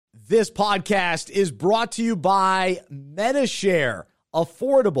This podcast is brought to you by MediShare,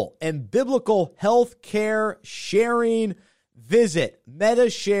 affordable and biblical health care sharing. Visit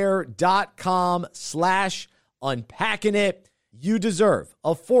medishare.com/unpackingit. You deserve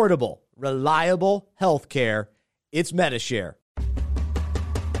affordable, reliable health care. It's MediShare.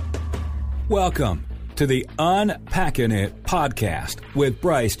 Welcome to the Unpacking It podcast with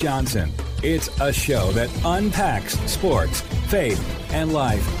Bryce Johnson. It's a show that unpacks sports, faith, and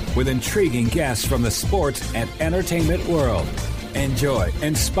life with intriguing guests from the sports and entertainment world. Enjoy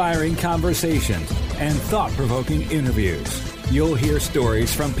inspiring conversations and thought-provoking interviews. You'll hear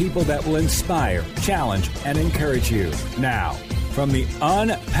stories from people that will inspire, challenge, and encourage you. Now, from the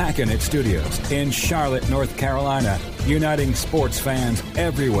Unpacking It studios in Charlotte, North Carolina, uniting sports fans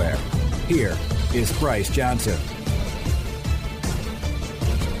everywhere, here is Bryce Johnson.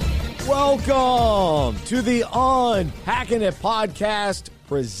 Welcome to the Unpacking It podcast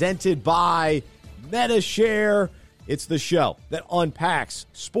presented by MediShare. It's the show that unpacks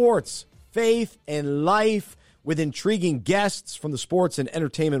sports, faith, and life with intriguing guests from the sports and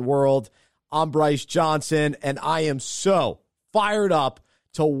entertainment world. I'm Bryce Johnson, and I am so fired up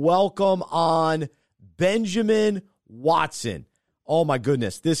to welcome on Benjamin Watson. Oh my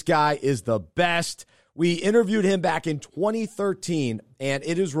goodness, this guy is the best. We interviewed him back in 2013, and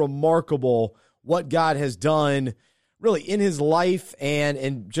it is remarkable what God has done really in his life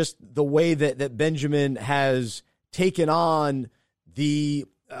and just the way that Benjamin has taken on the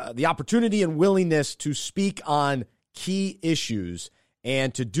opportunity and willingness to speak on key issues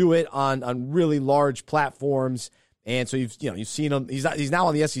and to do it on really large platforms. And so you've seen him. He's now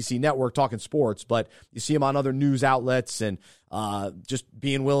on the SEC network talking sports, but you see him on other news outlets and just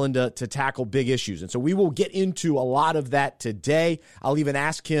being willing to tackle big issues. And so we will get into a lot of that today. I'll even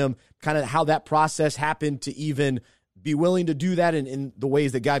ask him kind of how that process happened to even be willing to do that in the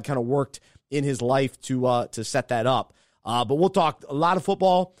ways that God kind of worked in his life to set that up. But we'll talk a lot of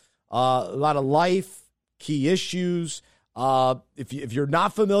football, a lot of life, key issues. If you're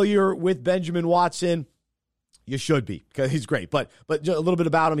not familiar with Benjamin Watson, you should be, because he's great. But a little bit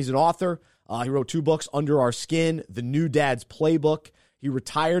about him. He's an author. He wrote 2 books, Under Our Skin, The New Dad's Playbook. He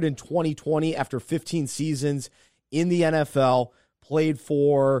retired in 2020 after 15 seasons in the NFL, played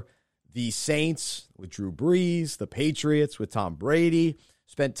for the Saints with Drew Brees, the Patriots with Tom Brady,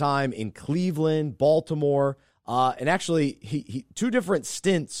 spent time in Cleveland, Baltimore, and actually he 2 different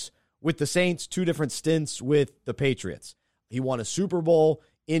stints with the Saints, 2 different stints with the Patriots. He won a Super Bowl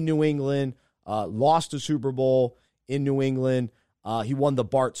in New England, lost a Super Bowl in New England. He won the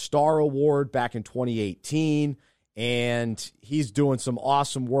Bart Starr Award back in 2018, and he's doing some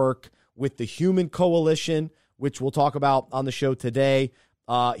awesome work with the Human Coalition, which we'll talk about on the show today.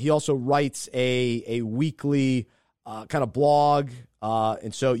 He also writes a weekly kind of blog,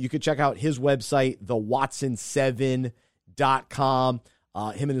 and so you could check out his website, thewatson7.com.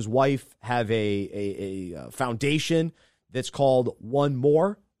 Him and his wife have a foundation that's called One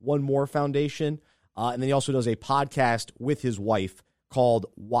More Foundation. And then he also does a podcast with his wife called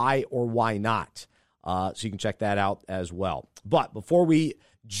Why or Why Not. So you can check that out as well. But before we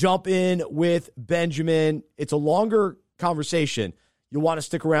jump in with Benjamin, it's a longer conversation. You'll want to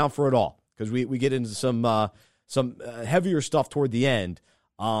stick around for it all because we get into some heavier stuff toward the end.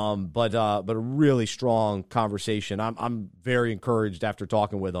 But a really strong conversation. I'm very encouraged after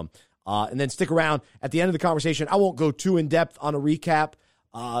talking with him. And then stick around at the end of the conversation. I won't go too in depth on a recap,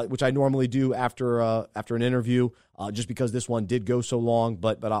 which I normally do after an interview, just because this one did go so long.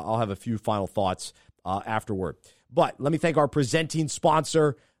 But I'll have a few final thoughts afterward. But let me thank our presenting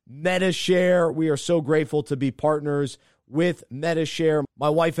sponsor, MediShare. We are so grateful to be partners with MediShare. My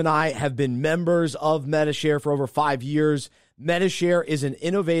wife and I have been members of MediShare for over 5 years. MediShare is an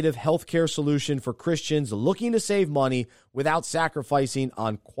innovative healthcare solution for Christians looking to save money without sacrificing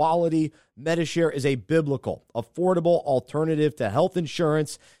on quality. MediShare is a biblical, affordable alternative to health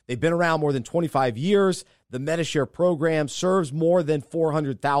insurance. They've been around more than 25 years. The MediShare program serves more than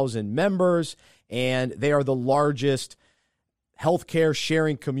 400,000 members, and they are the largest healthcare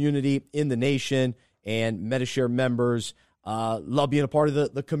sharing community in the nation. And MediShare members love being a part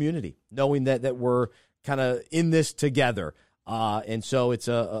of the community, knowing that we're kind of in this together. And so it's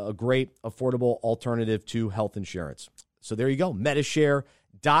a great, affordable alternative to health insurance. So there you go,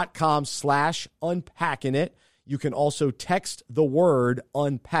 medishare.com/unpackingit. You can also text the word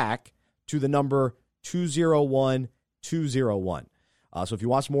unpack to the number 201-201. So if you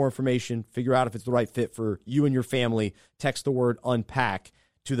want some more information, figure out if it's the right fit for you and your family, text the word unpack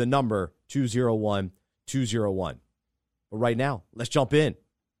to the number 201-201. But right now, let's jump in.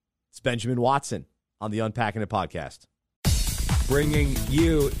 It's Benjamin Watson on the Unpacking It podcast. bringing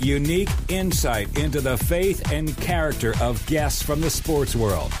you unique insight into the faith and character of guests from the sports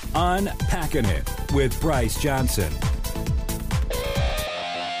world. Unpacking It with Bryce Johnson.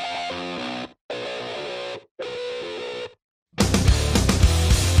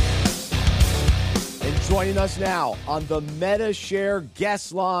 And joining us now on the MetaShare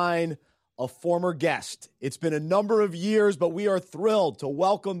guest line, a former guest. It's been a number of years, but we are thrilled to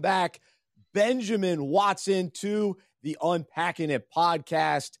welcome back Benjamin Watson to the Unpacking It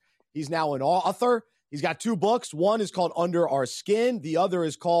podcast. He's now an author. He's got 2 books. One is called Under Our Skin. The other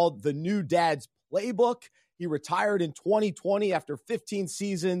is called The New Dad's Playbook. He retired in 2020 after 15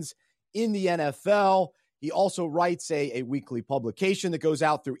 seasons in the NFL. He also writes a weekly publication that goes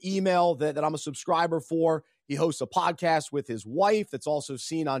out through email that I'm a subscriber for. He hosts a podcast with his wife that's also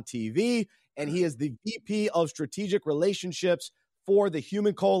seen on TV, and he is the VP of Strategic Relationships for the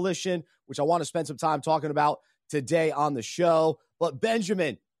Human Coalition, which I want to spend some time talking about today on the show. But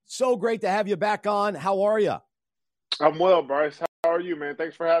Benjamin, so great to have you back on. How are you? I'm well, Bryce. How are you, man?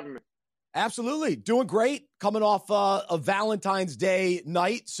 Thanks for having me. Absolutely. Doing great. Coming off a Valentine's Day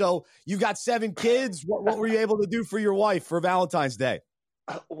night. So you've got 7 kids. What were you able to do for your wife for Valentine's Day?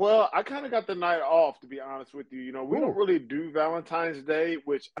 Well, I kind of got the night off, to be honest with you. You know, we don't really do Valentine's Day,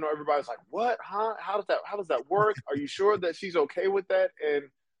 which I know everybody's like, what? Huh? How does that work? Are you sure that she's okay with that? And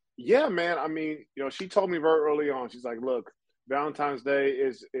yeah, man, I mean, you know, she told me very early on, she's like, look, Valentine's Day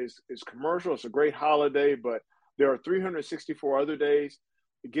is commercial. It's a great holiday, but there are 364 other days.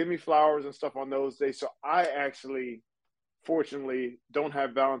 Give me flowers and stuff on those days. So I actually, fortunately, don't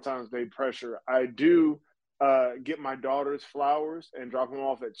have Valentine's Day pressure. I do get my daughters flowers and drop them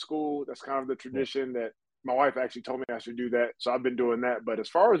off at school. That's kind of the tradition that my wife actually told me I should do that. So I've been doing that. But as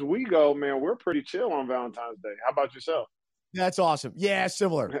far as we go, man, we're pretty chill on Valentine's Day. How about yourself? That's awesome. Yeah,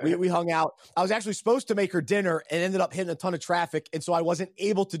 similar. We hung out. I was actually supposed to make her dinner and ended up hitting a ton of traffic, and so I wasn't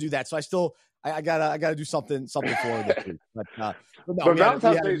able to do that. So I gotta do something for her this week. But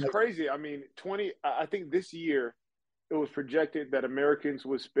Valentine's Day is crazy. I mean, I think this year it was projected that Americans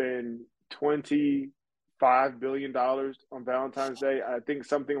would spend $25 billion on Valentine's Day. I think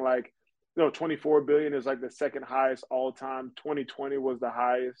something like, $24 billion is like the second highest all time. 2020 was the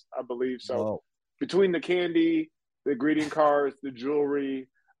highest, I believe. So between the candy, the greeting cards, the jewelry,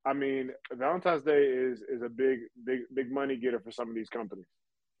 I mean, Valentine's Day is a big money getter for some of these companies.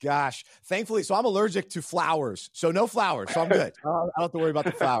 Gosh, thankfully, so I'm allergic to flowers, so no flowers, so I'm good. I don't have to worry about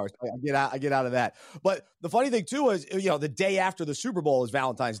the flowers. I get out of that. But the funny thing too is, the day after the Super Bowl is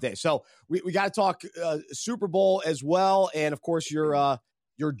Valentine's Day, so we got to talk Super Bowl as well, and of course your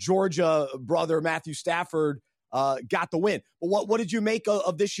Georgia brother Matthew Stafford got the win. But what did you make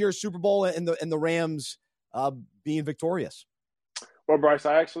of this year's Super Bowl and the Rams being victorious? Well, Bryce,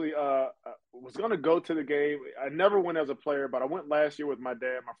 I actually was going to go to the game. I never went as a player, but I went last year with my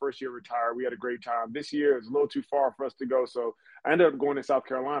dad. My first year retired. We had a great time. This year is a little too far for us to go, so I ended up going to South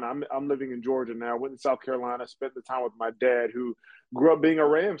Carolina. I'm living in Georgia now. I went to South Carolina, spent the time with my dad, who grew up being a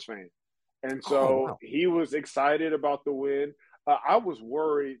Rams fan. And so He was excited about the win. I was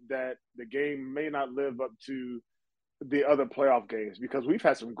worried that the game may not live up to the other playoff games because we've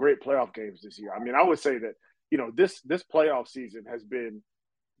had some great playoff games this year. I mean, I would say that, this playoff season has been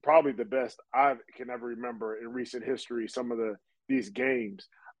probably the best I can ever remember in recent history, some of these games.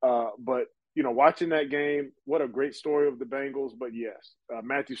 But, watching that game, what a great story of the Bengals. But yes,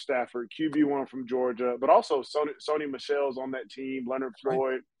 Matthew Stafford, QB1 from Georgia, but also Sony Michel's on that team, Leonard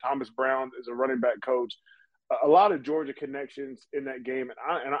Floyd, Thomas Brown is a running back coach. A lot of Georgia connections in that game.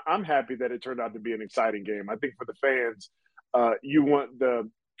 And I'm happy that it turned out to be an exciting game. I think for the fans, you want the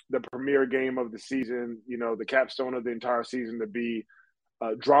premier game of the season, the capstone of the entire season to be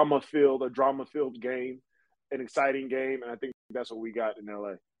a drama-filled game, an exciting game, and I think that's what we got in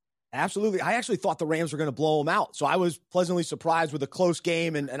LA. Absolutely. I actually thought the Rams were going to blow them out, so I was pleasantly surprised with a close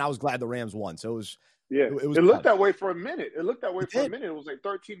game, and I was glad the Rams won. So it looked that way for a minute. It was like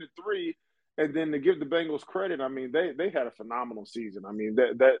 13-3, and then to give the Bengals credit, I mean, they had a phenomenal season. I mean,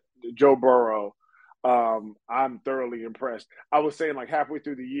 that Joe Burrow. I'm thoroughly impressed. I was saying like halfway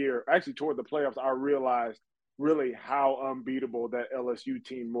through the year, actually toward the playoffs, I realized really how unbeatable that LSU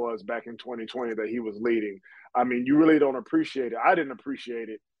team was back in 2020 that he was leading. I mean, you really don't appreciate it. I didn't appreciate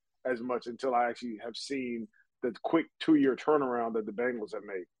it as much until I actually have seen the quick 2-year turnaround that the Bengals have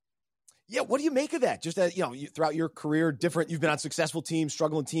made. Yeah, what do you make of that? Just that, throughout your career, you've been on successful teams,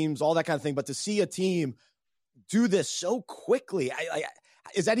 struggling teams, all that kind of thing, but to see a team do this so quickly,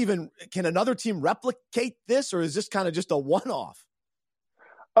 can another team replicate this, or is this kind of just a one-off?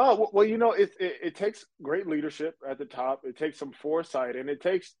 Oh, well, it takes great leadership at the top. It takes some foresight, and it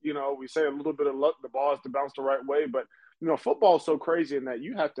takes, we say a little bit of luck. The ball has to bounce the right way, but football is so crazy in that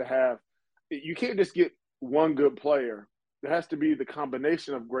you can't just get one good player. There has to be the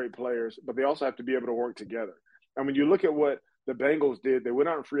combination of great players, but they also have to be able to work together. And when you look at what the Bengals did, they went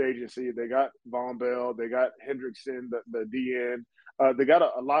out in free agency. They got Von Bell. They got Hendrickson, the DN. They got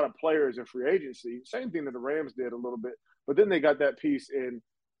a lot of players in free agency. Same thing that the Rams did a little bit. But then they got that piece in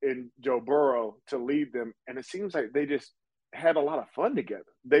Joe Burrow to lead them. And it seems like they just had a lot of fun together.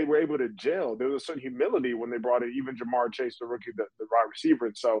 They were able to gel. There was a certain humility when they brought in even Jamar Chase, the rookie, the wide receiver.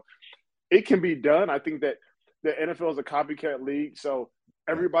 And so it can be done. I think that the NFL is a copycat league. So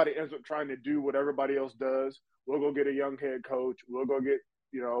everybody ends up trying to do what everybody else does. We'll go get a young head coach. We'll go get,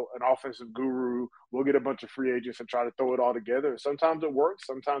 an offensive guru. We'll get a bunch of free agents and try to throw it all together. Sometimes it works.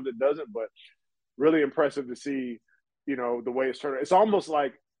 Sometimes it doesn't. But really impressive to see, the way it's turned. It's almost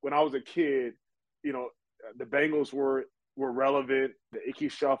like when I was a kid, the Bengals were relevant, the Icky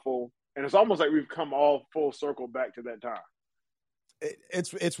Shuffle. And it's almost like we've come all full circle back to that time.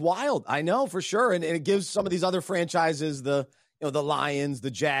 It's wild. I know for sure. And it gives some of these other franchises, the Lions,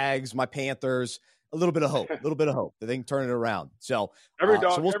 the Jags, my Panthers, a little bit of hope that they can turn it around. So every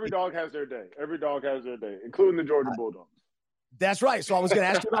dog has their day. Every dog has their day, including the Georgia Bulldogs. That's right. So I was going to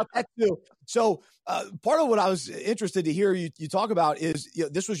ask you about that too. So part of what I was interested to hear you talk about is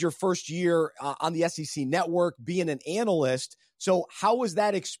this was your first year on the SEC network, being an analyst. So how was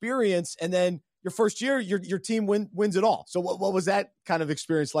that experience? And then your first year, your team wins it all. So what was that kind of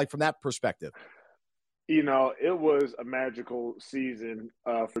experience like from that perspective? It was a magical season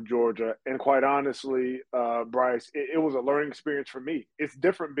for Georgia. And quite honestly, Bryce, it was a learning experience for me. It's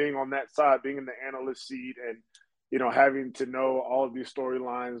different being on that side, being in the analyst seat and, having to know all of these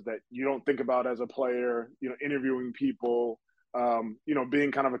storylines that you don't think about as a player, interviewing people,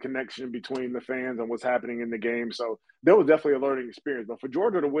 being kind of a connection between the fans and what's happening in the game. So there was definitely a learning experience. But for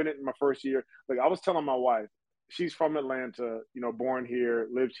Georgia to win it in my first year, I was telling my wife, she's from Atlanta, born here,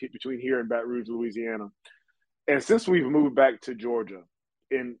 lived between here and Baton Rouge, Louisiana. And since we've moved back to Georgia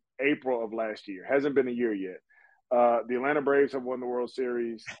in April of last year, hasn't been a year yet, the Atlanta Braves have won the World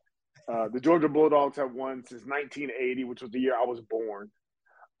Series. The Georgia Bulldogs have won since 1980, which was the year I was born.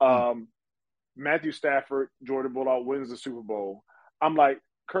 Matthew Stafford, Georgia Bulldog, wins the Super Bowl. I'm like,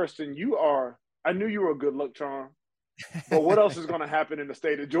 Kirsten, I knew you were a good luck charm. But what else is going to happen in the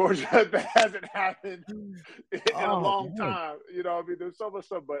state of Georgia that hasn't happened in a long time? There's so much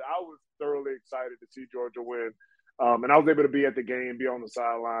stuff, but I was thoroughly excited to see Georgia win. And I was able to be at the game, be on the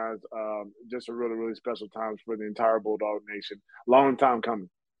sidelines. Just a really, really special time for the entire Bulldog Nation. Long time coming.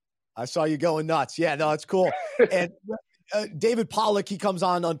 I saw you going nuts. Yeah, no, it's cool. And David Pollack, he comes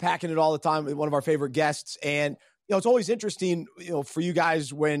on Unpacking It all the time, one of our favorite guests. And, it's always interesting, for you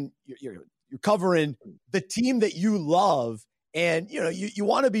guys when you're covering the team that you love and, you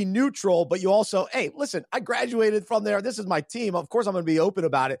want to be neutral, but you also, hey, listen, I graduated from there. This is my team. Of course, I'm going to be open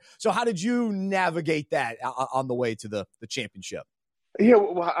about it. So how did you navigate that on the way to the championship? Yeah,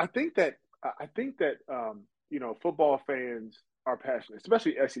 well, I think that football fans are passionate,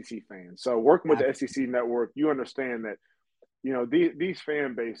 especially SEC fans. So working with the SEC network, you understand that, these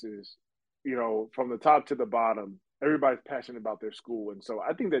fan bases, from the top to the bottom, everybody's passionate about their school. And so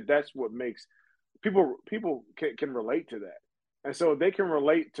I think that that's what makes people can relate to that. And so they can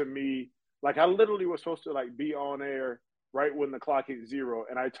relate to me. Like I literally was supposed to be on air right when the clock hit 0.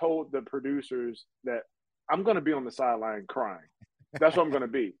 And I told the producers that I'm going to be on the sideline crying. That's what I'm going to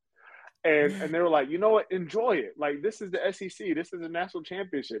be. And they were like, you know what? Enjoy it. This is the SEC. This is the national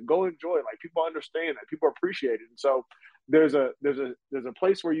championship. Go enjoy it. People understand that. People appreciate it. And so there's a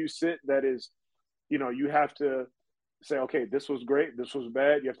place where you sit that is, you have to say, okay, this was great. This was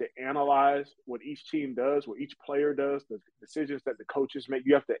bad. You have to analyze what each team does, what each player does, the decisions that the coaches make.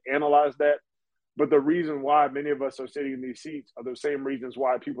 You have to analyze that. But the reason why many of us are sitting in these seats are the same reasons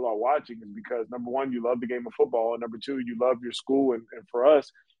why people are watching is because, number one, you love the game of football. And number two, you love your school. And for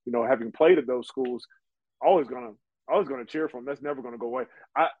us, having played at those schools, always gonna cheer for them. That's never gonna go away.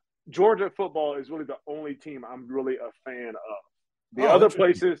 Georgia football is really the only team I'm really a fan of. The other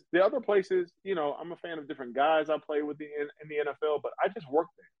places, I'm a fan of different guys I play with in the NFL, but I just work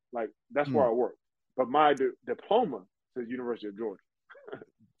there. That's where I work. But my diploma says University of Georgia.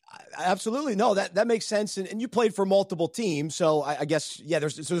 Absolutely. No, that makes sense. And you played for multiple teams. So I guess,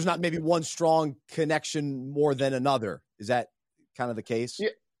 there's not maybe one strong connection more than another. Is that kind of the case? Yeah.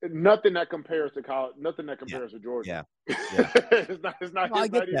 Nothing that compares to college. Nothing that compares to Georgia. Yeah. It's not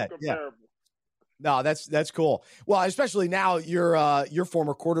even comparable. Yeah. No, that's cool. Well, especially now your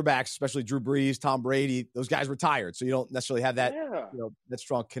former quarterbacks, especially Drew Brees, Tom Brady, those guys retired. So you don't necessarily have that, that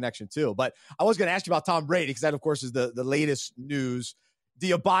strong connection too. But I was going to ask you about Tom Brady because that, of course, is the latest news. Do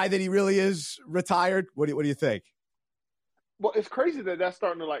you buy that he really is retired? What do you think? Well, it's crazy that that's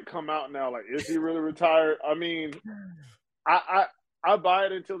starting to like come out now. Like, is he really retired? I mean, I I buy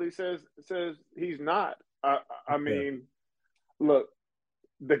it until he says he's not. I Yeah. mean, look,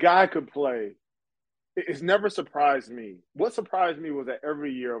 the guy could play. It's never surprised me. What surprised me was that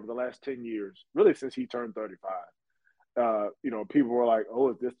every year over the last 10 years, really since he turned 35, people were like,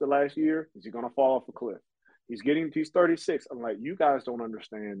 "Oh, is this the last year? Is he going to fall off a cliff?" He's 36. I'm like, you guys don't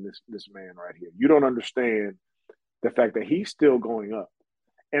understand this man right here. You don't understand the fact that he's still going up.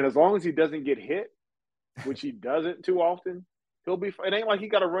 And as long as he doesn't get hit, which he doesn't too often, he'll be. It ain't like he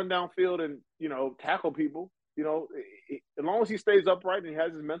got to run downfield and tackle people. As long as he stays upright and he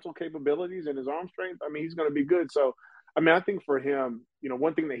has his mental capabilities and his arm strength, I mean, he's going to be good. So, I mean, I think for him,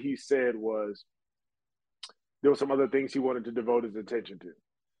 one thing that he said was there were some other things he wanted to devote his attention to,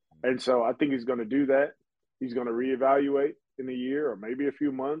 and so I think he's going to do that. He's going to reevaluate in a year or maybe a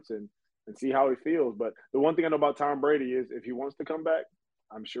few months and see how he feels. But the one thing I know about Tom Brady is if he wants to come back,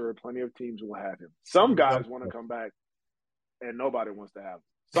 I'm sure plenty of teams will have him. Some guys want to come back, and nobody wants to have him.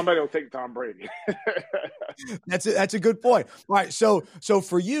 Somebody will take Tom Brady. That's a good point. All right, so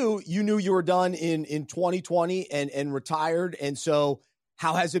for you knew you were done in 2020 and retired, and so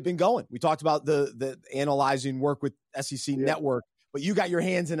how has it been going? We talked about the analyzing work with SEC Network, but you got your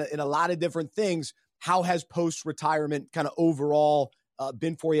hands in a lot of different things. How has post-retirement kind of overall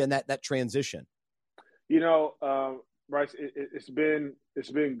been for you in that transition? Bryce, it's been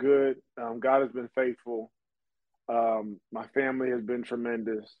good. God has been faithful. My family has been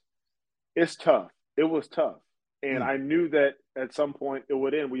tremendous. It's tough. It was tough. And I knew that at some point it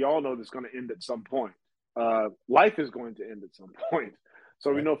would end. We all know it's going to end at some point. Life is going to end at some point.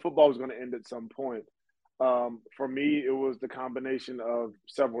 So we know football is going to end at some point. For me, it was the combination of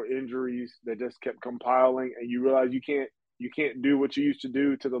several injuries that just kept compiling, and you realize you can't do what you used to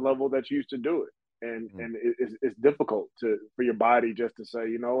do to the level that you used to do it. And it's difficult for your body just to say,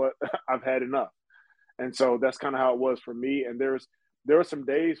 you know what, I've had enough. And so that's kind of how it was for me. And there were some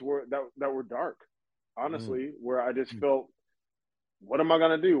days that were dark, honestly, where I just felt, what am I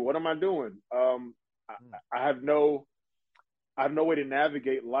going to do? What am I doing? I have no way to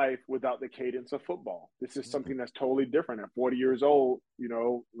navigate life without the cadence of football. This is something that's totally different. At 40 years old,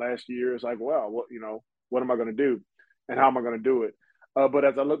 last year is like, well, what am I going to do? And how am I going to do it? But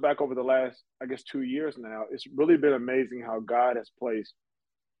as I look back over the last, I guess, 2 years now, it's really been amazing how God has placed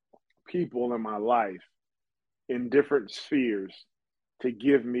people in my life in different spheres to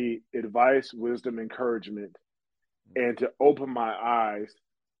give me advice, wisdom, encouragement, and to open my eyes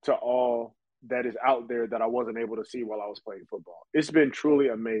to all that is out there that I wasn't able to see while I was playing football. It's been truly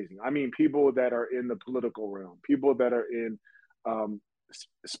amazing. I mean, people that are in the political realm, people that are in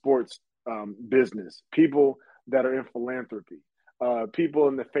sports business, people that are in philanthropy, people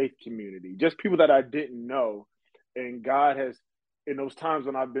in the faith community, just people that I didn't know. And God has, in those times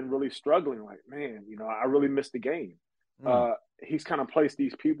when I've been really struggling, like, man, I really missed the game. He's kind of placed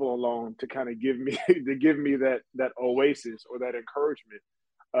these people along to kind of give me that oasis or that encouragement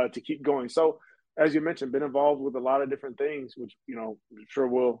to keep going. So, as you mentioned, been involved with a lot of different things, which I'm sure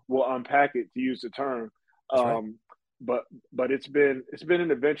we'll unpack it to use the term. But it's been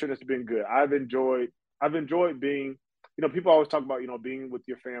an adventure and it's been good. I've enjoyed being. People always talk about being with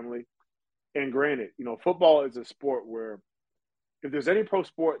your family, and granted, football is a sport where if there's any pro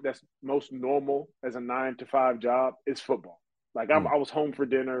sport that's most normal as a 9-to-5 job, it's football. Like I was home for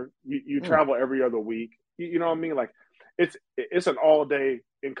dinner. You travel every other week. You know what I mean? Like it's an all day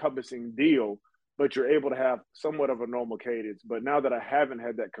encompassing deal, but you're able to have somewhat of a normal cadence. But now that I haven't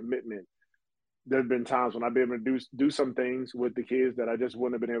had that commitment, there have been times when I've been able to do some things with the kids that I just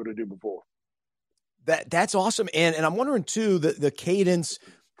wouldn't have been able to do before. That's awesome. And I'm wondering too, the cadence,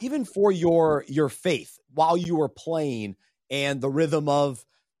 even for your faith while you were playing, and the rhythm of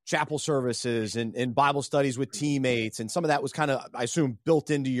chapel services and Bible studies with teammates. And some of that was kind of, I assume, built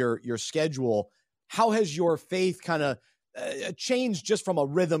into your schedule. How has your faith kind of changed just from a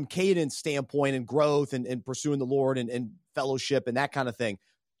rhythm cadence standpoint and growth and pursuing the Lord and fellowship and that kind of thing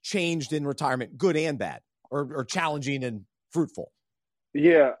changed in retirement, good and bad, or challenging and fruitful?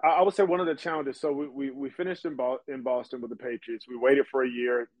 Yeah, I would say one of the challenges. So we finished in Boston with the Patriots. We waited for a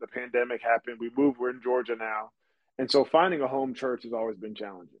year. The pandemic happened. We moved. We're in Georgia now. And so finding a home church has always been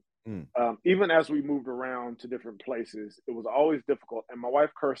challenging. Even as we moved around to different places, it was always difficult. And my wife,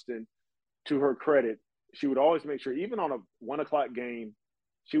 Kirsten, to her credit, she would always make sure, even on a 1:00 game,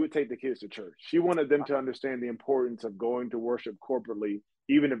 she would take the kids to church. She wanted them to understand the importance of going to worship corporately,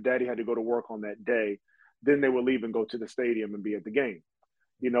 even if daddy had to go to work on that day, then they would leave and go to the stadium and be at the game.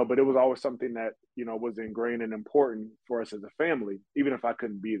 But it was always something that, was ingrained and important for us as a family, even if I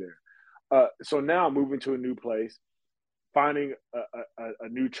couldn't be there. So now moving to a new place, finding a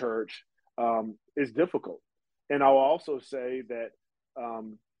new church is difficult. And I'll also say that,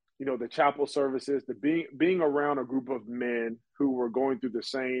 the chapel services, the being around a group of men who were going through the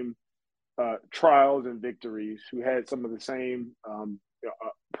same trials and victories, who had some of the same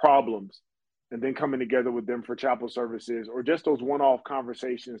problems, and then coming together with them for chapel services or just those one-off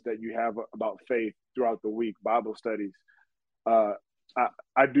conversations that you have about faith throughout the week, Bible studies. I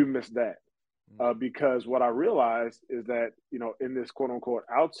do miss that because what I realized is that, in this quote unquote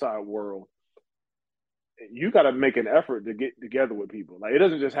outside world, you got to make an effort to get together with people. Like, it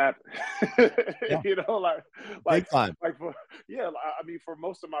doesn't just happen, Yeah. like time. For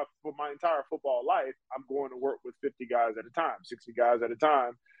most of my entire football life, I'm going to work with 50 guys at a time, 60 guys at a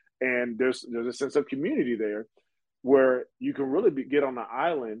time. And there's a sense of community there where you can really get on the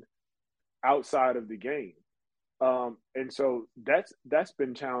island outside of the game. And so that's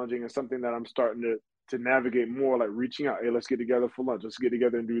been challenging and something that I'm starting to navigate more, like reaching out. Hey, let's get together for lunch. Let's get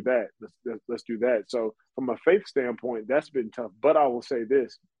together and do that. Let's do that. So from a faith standpoint, that's been tough. But I will say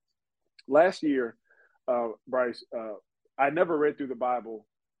this: last year, Bryce, I never read through the Bible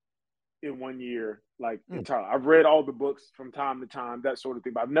in 1 year, entirely. I've read all the books from time to time, that sort of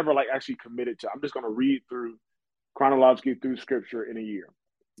thing, but I've never actually committed to. I'm just going to read through chronologically through Scripture in a year.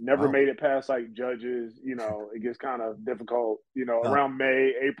 Never made it past Judges. It gets kind of difficult. Around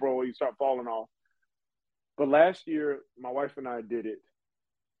May, April, you start falling off. But last year, my wife and I did it,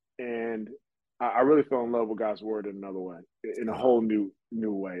 and I really fell in love with God's word in another way, in a whole new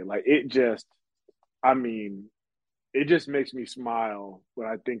way. It just makes me smile when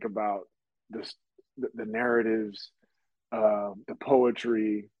I think about the narratives, the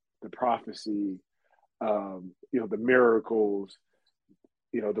poetry, the prophecy, the miracles,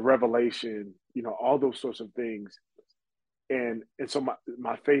 the revelation, all those sorts of things. And so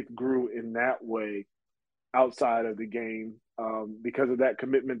my faith grew in that way outside of the game because of that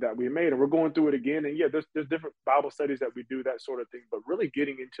commitment that we made. And we're going through it again. And there's different Bible studies that we do, that sort of thing, but really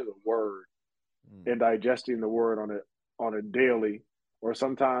getting into the word and digesting the word on a daily, or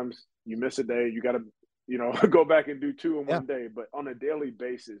sometimes you miss a day, you got to, go back and do two in one day, but on a daily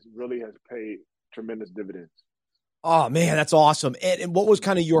basis really has paid tremendous dividends. Oh man, that's awesome. And what was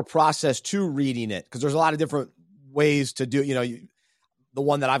kind of your process to reading it? Because there's a lot of different ways to do, the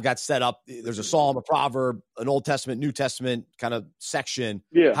one that I've got set up, there's a Psalm, a proverb, an Old Testament, New Testament kind of section.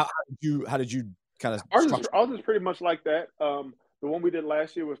 Yeah. How did you kind of ours is pretty much like that. The one we did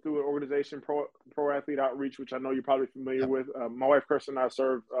last year was through an organization, Pro Athlete Outreach, which I know you're probably familiar with. My wife, Kirsten, and I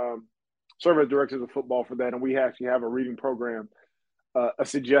serve as directors of football for that. And we actually have a reading program, a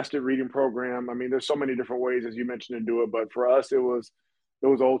suggested reading program. I mean, there's so many different ways, as you mentioned, to do it. But for us, it was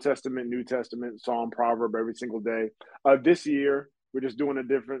Old Testament, New Testament, Psalm, proverb every single day. This year, we're just doing a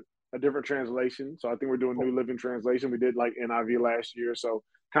different translation. So I think we're doing New Living Translation. We did NIV last year. So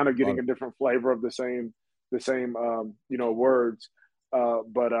kind of getting a different flavor of the same words.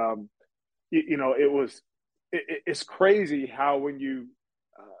 It's crazy how when you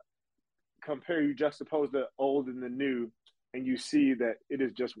you juxtapose the old and the new, and you see that it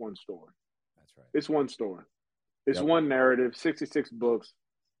is just one story. That's right. It's one story. It's one narrative, 66 books,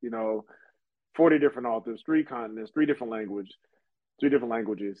 40 different authors, 3 continents, 3 different languages.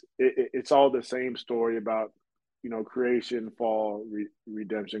 It's all the same story about, creation, fall,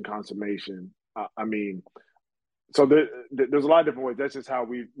 redemption, consummation. So there's a lot of different ways. That's just how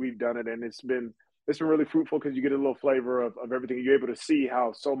we've done it, and it's been really fruitful because you get a little flavor of everything. You're able to see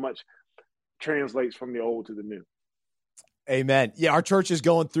how so much translates from the old to the new. Amen. Yeah, our church is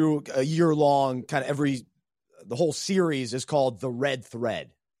going through a year-long kind of the whole series is called The Red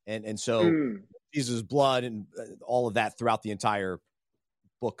Thread, and so Jesus' blood and all of that throughout the entire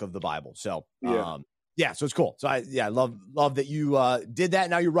book of the Bible. So so it's cool. So I love that you did that.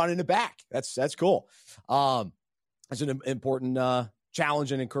 Now you're running it back. That's cool. That's an important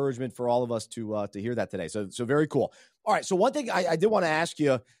challenge and encouragement for all of us to hear that today. So very cool. All right. So one thing I did want to ask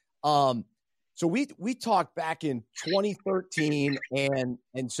you, so we talked back in 2013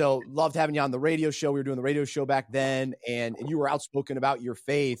 and so loved having you on the radio show. We were doing the radio show back then and you were outspoken about your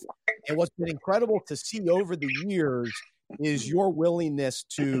faith. And what's been incredible to see over the years is your willingness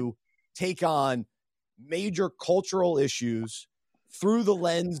to take on major cultural issues through the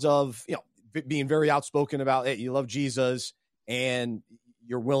lens of, being very outspoken about it. You love Jesus and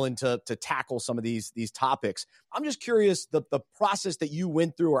you're willing to tackle some of these topics. I'm just curious the process that you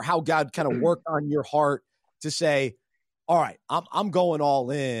went through or how God kind of worked on your heart to say, all right, I'm going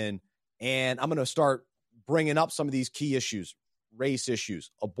all in and I'm going to start bringing up some of these key issues, race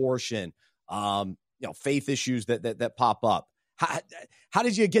issues, abortion, faith issues that pop up. How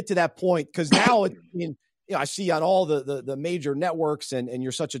did you get to that point? Because now I see on all the major networks, and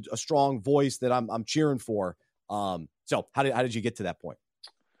you're such a strong voice that I'm cheering for. So how did you get to that point?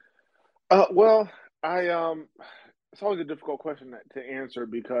 Well, it's always a difficult question to answer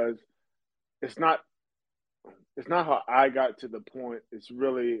because it's not how I got to the point. It's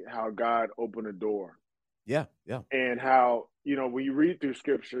really how God opened a door. Yeah, yeah. And how, when you read through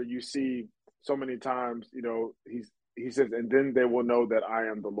scripture, you see so many times, he says, and then they will know that I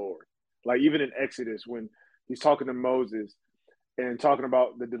am the Lord. Like even in Exodus, when he's talking to Moses and talking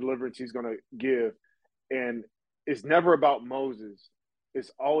about the deliverance he's going to give, and it's never about Moses. It's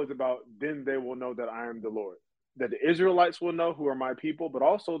always about, then they will know that I am the Lord. That the Israelites will know who are my people, but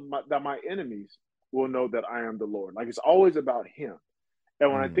also that my enemies will know that I am the Lord. Like it's always about him.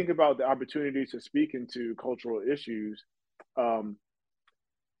 And when I think about the opportunity to speak into cultural issues,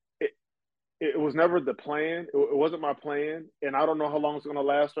 it was never the plan. It wasn't my plan. And I don't know how long it's going to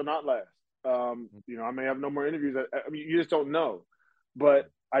last or not last. I may have no more interviews. You just don't know.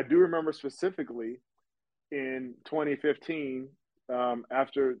 But I do remember specifically in 2015,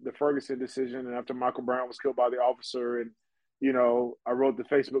 after the Ferguson decision and after Michael Brown was killed by the officer, and, I wrote the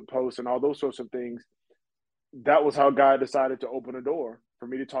Facebook post and all those sorts of things. That was how God decided to open a door for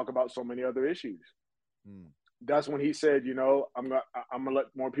me to talk about so many other issues. That's when he said, I'm gonna let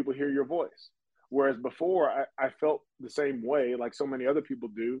more people hear your voice. Whereas before, I felt the same way, like so many other people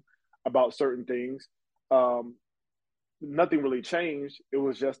do, about certain things. Nothing really changed. It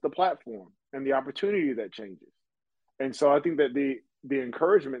was just the platform and the opportunity that changes. And so I think that the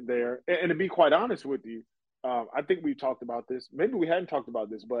encouragement there, and to be quite honest with you, I think we talked about this. Maybe we hadn't talked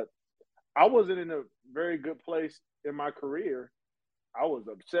about this, but I wasn't in a very good place in my career. I was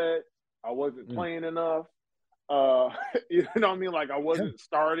upset. I wasn't playing enough. You know what I mean? Like I wasn't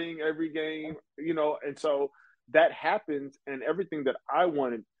starting every game, and so that happens, and everything that I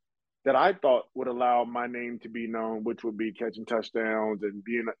wanted, that I thought would allow my name to be known, which would be catching touchdowns and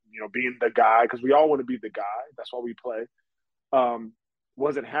being the guy, because we all want to be the guy. That's why we play.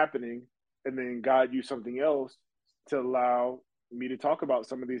 Wasn't happening. And then God used something else to allow me to talk about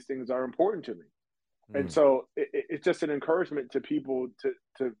some of these things that are important to me. And so it's just an encouragement to people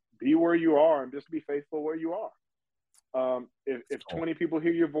to be where you are and just be faithful where you are. If 20 people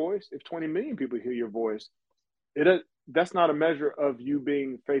hear your voice, if 20 million people hear your voice, that's not a measure of you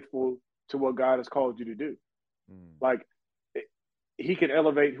being faithful to what God has called you to do. Like he can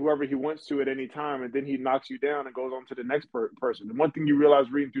elevate whoever he wants to at any time, and then he knocks you down and goes on to the next person. And one thing you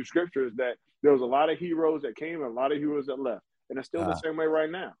realize reading through scripture is that there was a lot of heroes that came and a lot of heroes that left. And it's still the same way right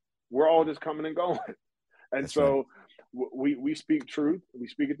now. We're all just coming and going. And That's so we speak truth. We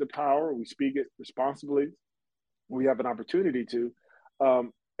speak it to power. We speak it responsibly. We have an opportunity to.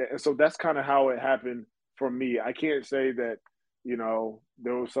 And so that's kind of how it happened for me. I can't say that,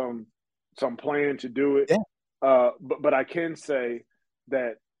 there was some plan to do it. Yeah. But I can say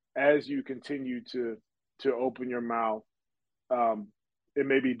that as you continue to open your mouth, it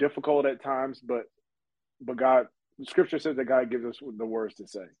may be difficult at times, but God, Scripture says that God gives us the words to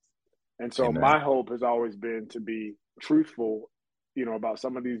say. And so Amen. my hope has always been to be truthful, about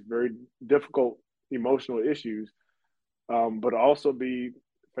some of these very difficult emotional issues, but also be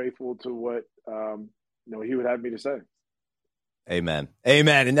faithful to what, he would have me to say. Amen.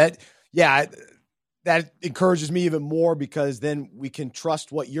 And that encourages me even more, because then we can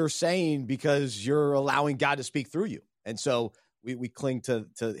trust what you're saying because you're allowing God to speak through you. And so we cling to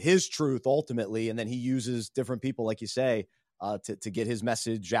his truth ultimately. And then he uses different people, like you say, to get his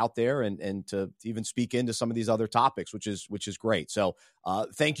message out there and to even speak into some of these other topics, which is great. So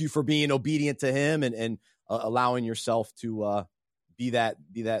thank you for being obedient to him and allowing yourself to be that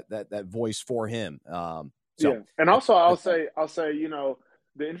voice for him. And also I'll say,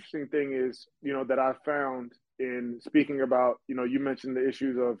 the interesting thing is, that I found in speaking about, you mentioned the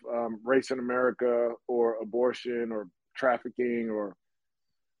issues of race in America or abortion or trafficking or,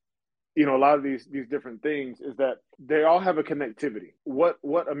 a lot of these different things, is that they all have a connectivity. What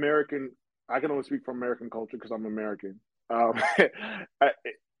American, I can only speak for American culture because I'm American.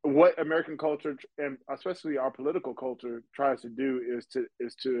 What American culture, and especially our political culture, tries to do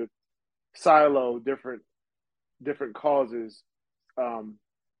is to silo different causes,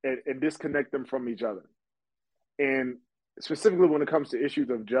 and disconnect them from each other. And specifically when it comes to issues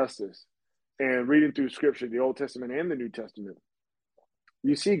of justice and reading through scripture, the Old Testament and the New Testament,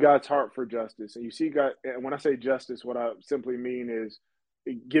 you see God's heart for justice. And you see God, and when I say justice, what I simply mean is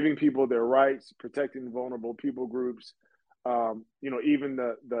giving people their rights, protecting vulnerable people groups, even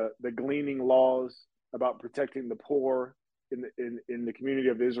the gleaning laws about protecting the poor in the community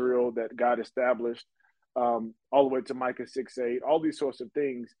of Israel that God established, all the way to Micah 6:8, all these sorts of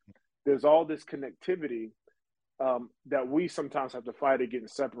things. There's all this connectivity, that we sometimes have to fight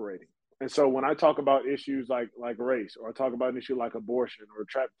against separating. And so when I talk about issues like race, or I talk about an issue like abortion or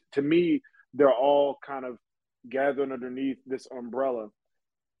to me, they're all kind of gathered underneath this umbrella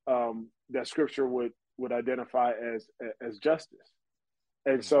that Scripture would identify as justice.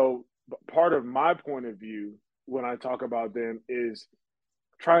 And so part of my point of view when I talk about them is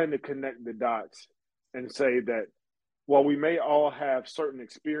trying to connect the dots and say that while we may all have certain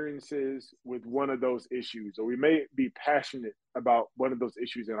experiences with one of those issues, or we may be passionate about one of those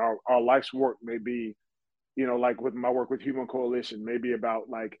issues, and our life's work may be, like with my work with Human Coalition, maybe about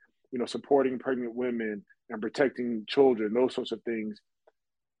supporting pregnant women and protecting children, those sorts of things.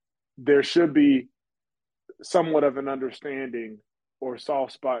 There should be somewhat of an understanding or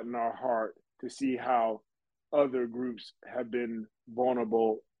soft spot in our heart to see how other groups have been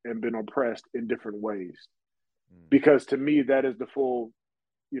vulnerable and been oppressed in different ways. Because to me, that is the full,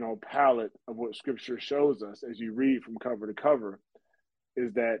 palette of what Scripture shows us as you read from cover to cover,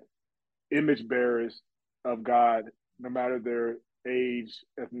 is that image bearers of God, no matter their age,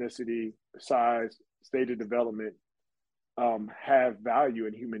 ethnicity, size, state of development, have value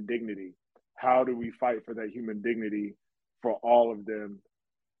and human dignity. How do we fight for that human dignity for all of them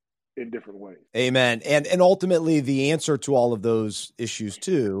in different ways? Amen. And ultimately, the answer to all of those issues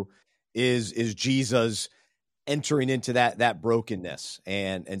too is Jesus entering into that brokenness,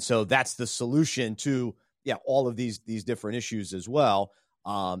 and so that's the solution to all of these different issues as well.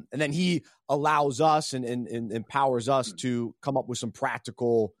 And then he allows us and empowers us to come up with some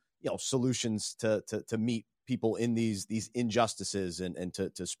practical solutions to meet people in these injustices and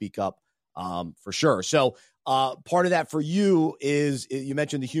to speak up for sure. So part of that for you is you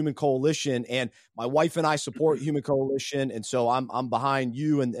mentioned the Human Coalition, and my wife and I support Human Coalition, and so I'm behind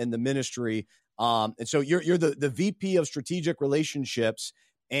you and the ministry. And so you're the VP of Strategic Relationships.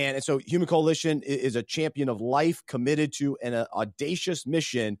 And so Human Coalition is a champion of life committed to an audacious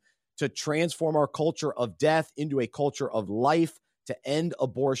mission to transform our culture of death into a culture of life to end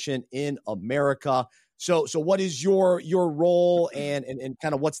abortion in America. So what is your role and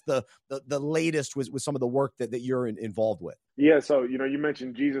kind of what's the latest with some of the work that you're involved with? Yeah. So, you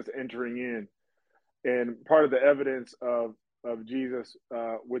mentioned Jesus entering in, and part of the evidence of Jesus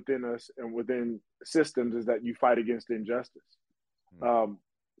within us and within systems is that you fight against injustice.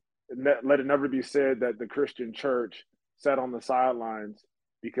 Let it never be said that the Christian church sat on the sidelines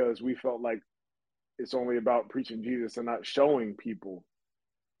because we felt like it's only about preaching Jesus and not showing people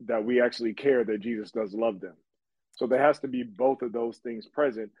that we actually care that Jesus does love them. So there has to be both of those things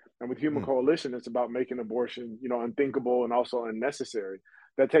present. And with Human Coalition, it's about making abortion, unthinkable and also unnecessary.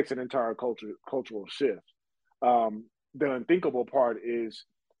 That takes an entire cultural shift. The unthinkable part is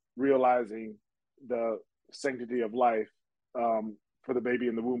realizing the sanctity of life for the baby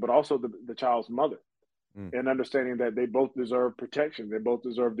in the womb, but also the child's mother, and understanding that they both deserve protection. They both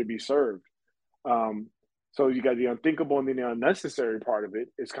deserve to be served. So you got the unthinkable, and then the unnecessary part of it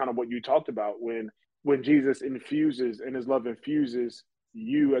is kind of what you talked about when Jesus infuses, and his love infuses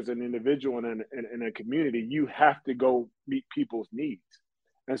you as an individual and in a community. You have to go meet people's needs.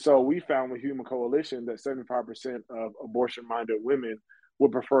 And so we found with Human Coalition that 75% of abortion-minded women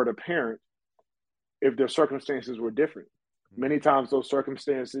would prefer to parent if their circumstances were different. Many times those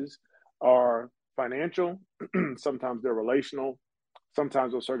circumstances are financial, sometimes they're relational,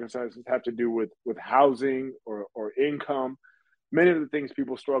 sometimes those circumstances have to do with housing or income, many of the things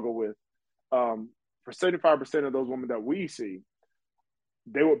people struggle with. For 75% of those women that we see,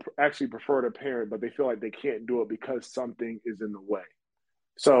 they would actually prefer to parent, but they feel like they can't do it because something is in the way.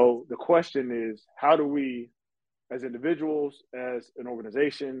 So the question is, how do we, as individuals, as an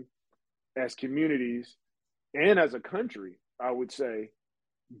organization, as communities, and as a country, I would say,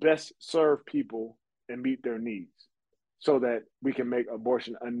 best serve people and meet their needs so that we can make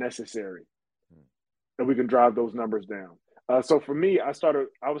abortion unnecessary and we can drive those numbers down. So for me,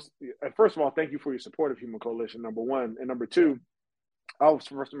 first of all, thank you for your support of Human Coalition, number one. And number two, I was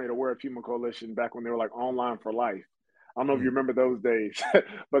first made aware of Human Coalition back when they were like Online for Life. I don't know if you remember those days,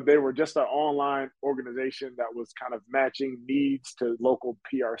 but they were just an online organization that was kind of matching needs to local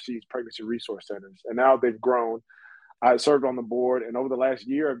PRCs, pregnancy resource centers. And now they've grown. I served on the board, and over the last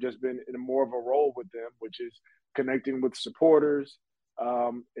year, I've just been in more of a role with them, which is connecting with supporters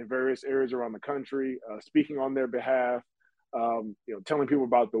in various areas around the country, speaking on their behalf, telling people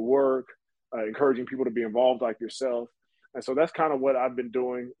about the work, encouraging people to be involved like yourself. And so that's kind of what I've been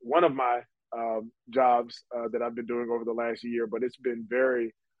doing. One of my jobs that I've been doing over the last year, but it's been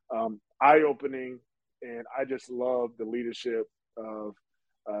very eye-opening, and I just love the leadership of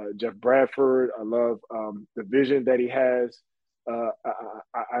Jeff Bradford. I love the vision that he has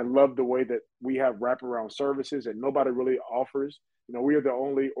I love the way that we have wraparound services that nobody really offers. We are the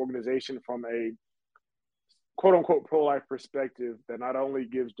only organization from a quote unquote pro-life perspective that not only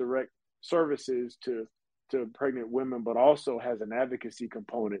gives direct services to pregnant women, but also has an advocacy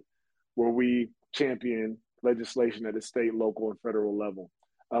component where we champion legislation at the state, local, and federal level.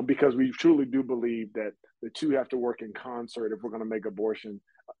 Because we truly do believe that the two have to work in concert if we're going to make abortion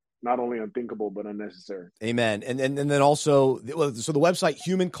not only unthinkable, but unnecessary. Amen. And then also, so the website,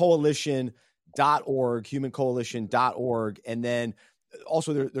 humancoalition.org, and then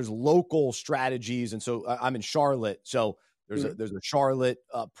also there's local strategies. And so I'm in Charlotte. So there's a Charlotte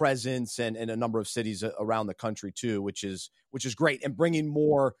presence and a number of cities around the country too, which is great. And bringing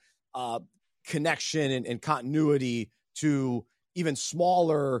more connection and continuity to even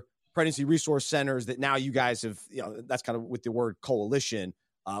smaller pregnancy resource centers that now you guys have, that's kind of with the word coalition,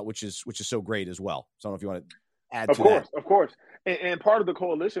 which is so great as well. So I don't know if you want to add to that. Of course. And part of the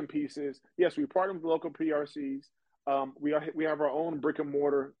coalition piece is, yes, we partner with local PRCs. We have our own brick and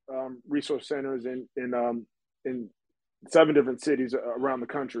mortar resource centers in 7 different cities around the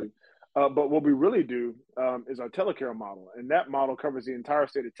country. But what we really do is our telecare model. And that model covers the entire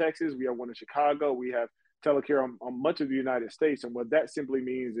state of Texas. We have one in Chicago. We have telecare on much of the United States. And what that simply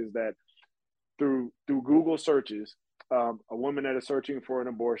means is that through Google searches, a woman that is searching for an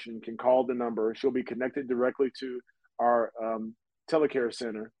abortion can call the number. She'll be connected directly to our telecare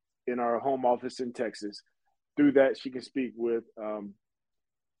center in our home office in Texas. Through that, she can speak with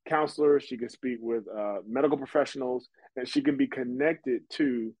counselors, she can speak with medical professionals, and she can be connected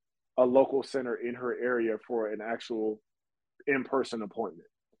to a local center in her area for an actual in-person appointment.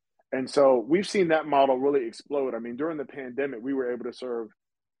 And so we've seen that model really explode. I mean, during the pandemic, we were able to serve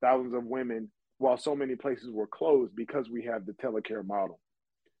thousands of women while so many places were closed because we have the telecare model.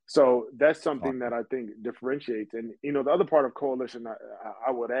 So that's something that I think differentiates. And, the other part of coalition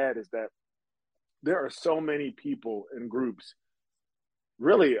I would add is that there are so many people and groups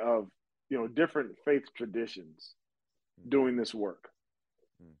really of, different faith traditions doing this work.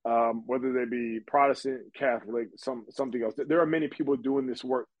 Whether they be Protestant, Catholic, something else. There are many people doing this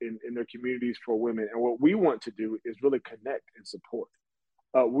work in their communities for women. And what we want to do is really connect and support.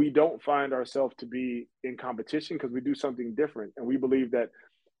 We don't find ourselves to be in competition because we do something different. And we believe that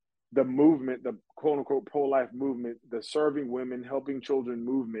the movement, the quote unquote pro-life movement, the serving women, helping children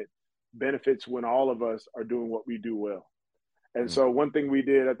movement benefits when all of us are doing what we do well. And so one thing we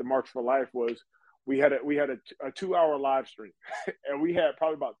did at the March for Life was we had a 2-hour live stream, and we had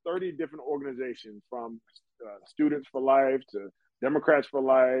probably about 30 different organizations, from Students for Life to Democrats for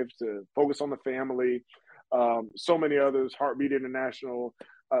Life to Focus on the Family, so many others, Heartbeat International,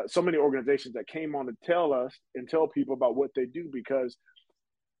 so many organizations that came on to tell us and tell people about what they do, because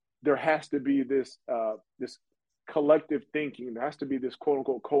there has to be this collective thinking. There has to be this quote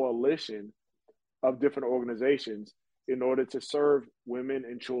unquote coalition of different organizations in order to serve women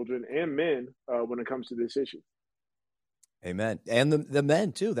and children and men when it comes to this issue. Amen. And the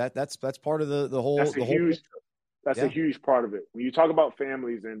men too. That's part of the whole. That's a huge part of it. When you talk about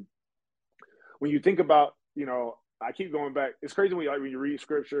families and when you think about, I keep going back. It's crazy when you read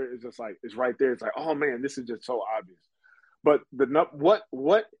scripture. It's just like it's right there. It's like, oh man, this is just so obvious. But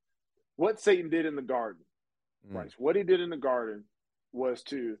what Satan did in the garden, right? What he did in the garden was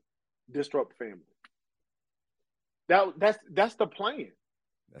to disrupt family. That's the plan.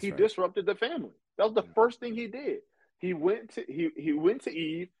 He disrupted the family. That was the first thing he did. He went to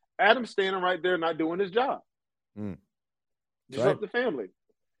Eve. Adam standing right there, not doing his job. Disrupt the family,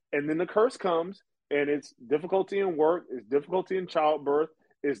 and then the curse comes, and it's difficulty in work, it's difficulty in childbirth,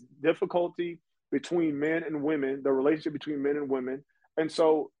 it's difficulty between men and women, the relationship between men and women. And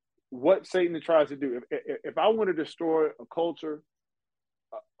so, what Satan tries to do, if I want to destroy a culture,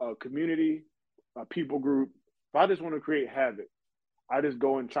 a community, a people group, if I just want to create havoc, I just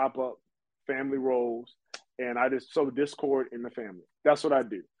go and chop up family roles, and I just sow discord in the family. That's what I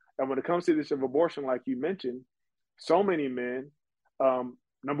do. And when it comes to this of abortion, like you mentioned, so many men,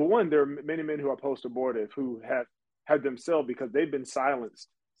 number one, there are many men who are post-abortive who have had themselves, because they've been silenced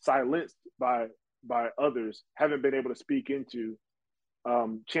by others, haven't been able to speak into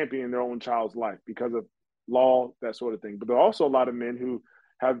championing their own child's life because of law, that sort of thing. But there are also a lot of men who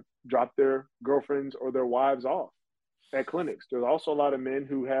have dropped their girlfriends or their wives off at clinics. There's also a lot of men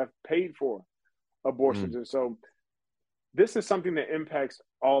who have paid for abortions. And so this is something that impacts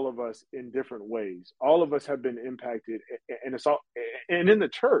all of us in different ways. All of us have been impacted, and it's all, and in the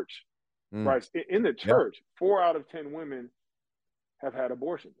church, right? In the church, 4 out of 10 women have had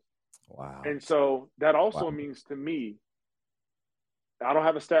abortions. Wow. And so that also means to me, I don't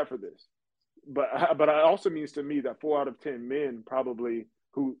have a stat for this, but it also means to me that 4 out of 10 men probably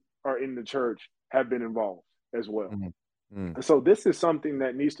who are in the church have been involved as well. And so this is something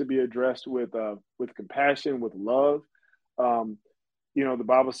that needs to be addressed with compassion, with love. The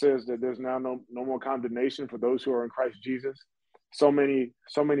Bible says that there's now no more condemnation for those who are in Christ Jesus. So many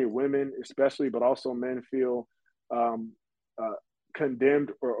women, especially, but also men, feel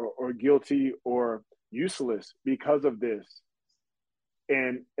condemned or guilty or useless because of this.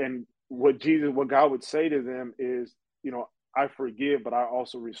 And what God would say to them is, I forgive, but I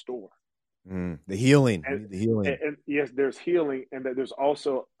also restore. The healing. And yes, there's healing, and that there's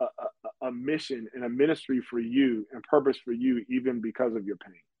also a mission and a ministry for you and purpose for you, even because of your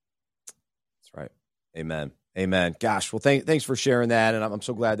pain. That's right. Amen. Gosh, well, thanks for sharing that, and I'm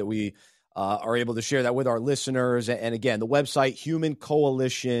so glad that we are able to share that with our listeners. And again, the website,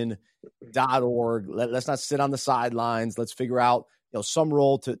 humancoalition.org. Let's not sit on the sidelines. Let's figure out some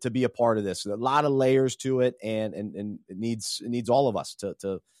role to be a part of this. There's a lot of layers to it, and it needs all of us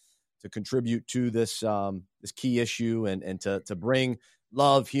to contribute to this this key issue and to bring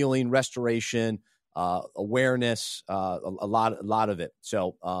love, healing, restoration, awareness, a lot of it.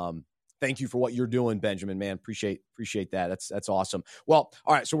 So thank you for what you're doing, Benjamin, man. Appreciate that. That's awesome. Well,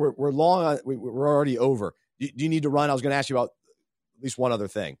 all right. So we're long. We're already over. Do you need to run? I was going to ask you about at least one other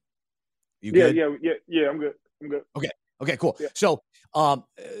thing. You good? Yeah. I'm good. Okay, cool. Yeah. So I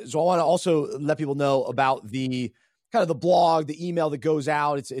want to also let people know about the kind of the blog, the email that goes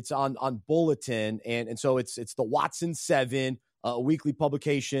out. It's on Bulletin. And so it's the Watson 7, a weekly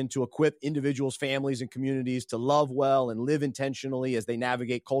publication to equip individuals, families, and communities to love well and live intentionally as they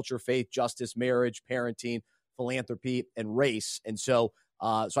navigate culture, faith, justice, marriage, parenting, philanthropy, and race. And so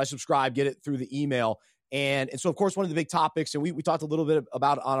I subscribe, get it through the email. And so, of course, one of the big topics, and we talked a little bit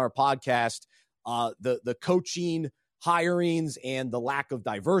about it on our podcast, the coaching hirings and the lack of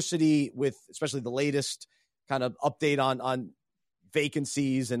diversity, with especially the latest kind of update on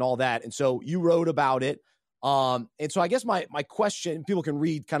vacancies and all that. And so you wrote about it. And so I guess my question, people can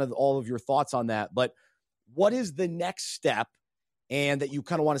read kind of all of your thoughts on that, but what is the next step and that you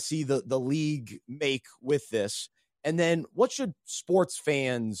kind of want to see the league make with this? And then what should sports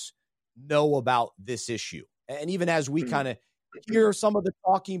fans know about this issue? And even as we kind of hear some of the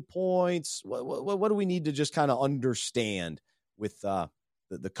talking points, what do we need to just kind of understand with the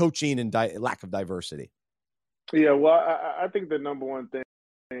coaching and lack of diversity? Yeah, well, I think the number one thing,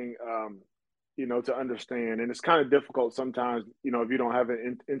 to understand, and it's kind of difficult sometimes, if you don't have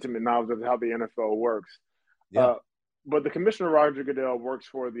an intimate knowledge of how the NFL works. Yeah. But the commissioner, Roger Goodell, works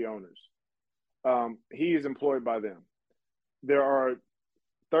for the owners. He is employed by them. There are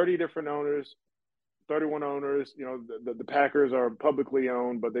 30 different owners, 31 owners. The Packers are publicly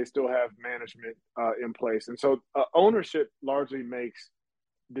owned, but they still have management in place. And so ownership largely makes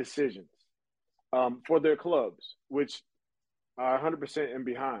decisions for their clubs, which I 100% am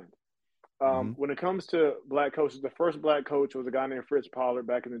behind. When it comes to black coaches, the first black coach was a guy named Fritz Pollard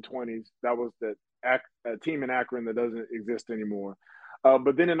back in the 1920s. That was the team in Akron that doesn't exist anymore.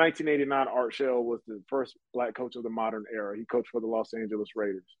 But then in 1989, Art Shell was the first black coach of the modern era. He coached for the Los Angeles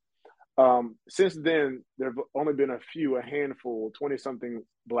Raiders. Since then, there have only been a handful, 20-something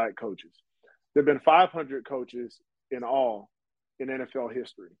black coaches. There have been 500 coaches in all in NFL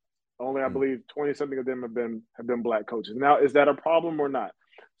history. Only, I believe, 20-something of them have been black coaches. Now, is that a problem or not?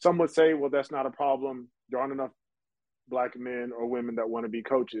 Some would say, well, that's not a problem. There aren't enough black men or women that want to be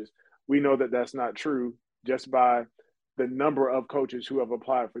coaches. We know that that's not true just by the number of coaches who have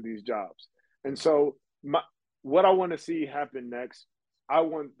applied for these jobs. And so what I want to see happen next, I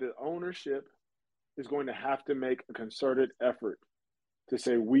want the ownership is going to have to make a concerted effort to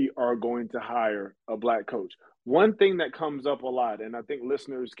say we are going to hire a black coach. One thing that comes up a lot, and I think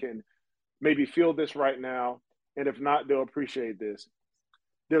listeners can maybe feel this right now, and if not, they'll appreciate this.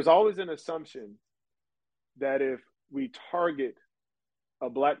 There's always an assumption that if we target a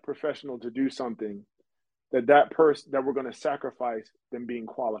black professional to do something, that person that we're going to sacrifice them being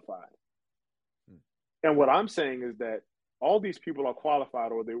qualified. And what I'm saying is that all these people are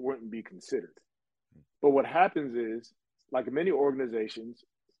qualified or they wouldn't be considered. But what happens is, like many organizations,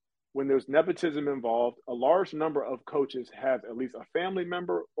 when there's nepotism involved, a large number of coaches have at least a family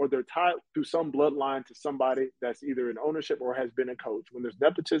member or they're tied through some bloodline to somebody that's either in ownership or has been a coach. When there's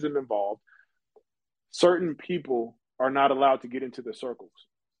nepotism involved, certain people are not allowed to get into the circles.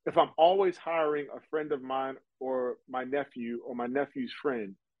 If I'm always hiring a friend of mine or my nephew or my nephew's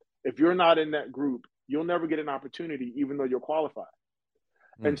friend, if you're not in that group, you'll never get an opportunity, even though you're qualified.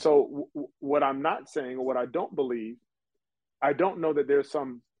 And so what I'm not saying, or what I don't believe, I don't know that there's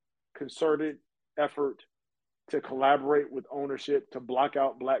some concerted effort to collaborate with ownership to block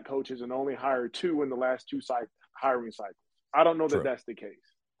out black coaches and only hire 2 in the last 2 hiring cycles. I don't know that that's the case.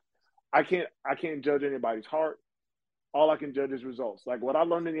 I can't judge anybody's heart. All I can judge is results. Like what I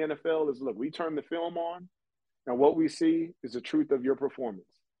learned in the NFL is, look, we turn the film on, and what we see is the truth of your performance.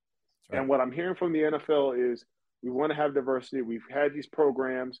 Right. And what I'm hearing from the NFL is we want to have diversity. We've had these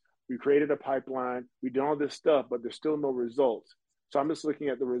programs. We created a pipeline. We did all this stuff, but there's still no results. So I'm just looking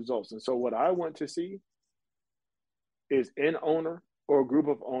at the results. And so what I want to see is an owner or a group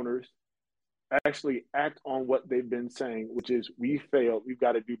of owners actually act on what they've been saying, which is we failed. We've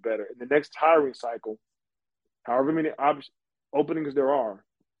got to do better. In the next hiring cycle, however many openings there are,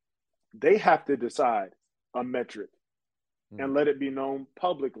 they have to decide a metric and let it be known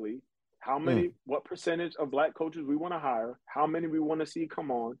publicly how many, what percentage of black coaches we want to hire, how many we want to see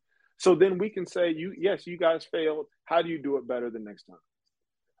come on. So then we can say, yes, you guys failed. How do you do it better the next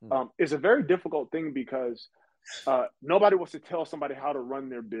time? It's a very difficult thing because nobody wants to tell somebody how to run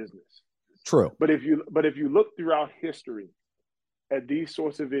their business. True. But if you look throughout history at these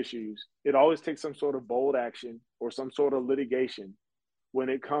sorts of issues, it always takes some sort of bold action or some sort of litigation when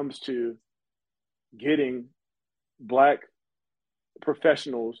it comes to getting black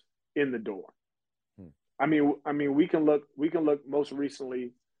professionals in the door. I mean, we can look most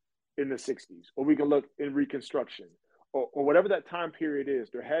recently in the 60s, or we can look in Reconstruction, or whatever that time period is.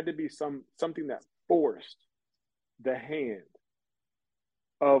 There had to be something that forced the hand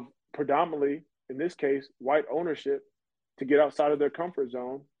of predominantly, in this case, white ownership to get outside of their comfort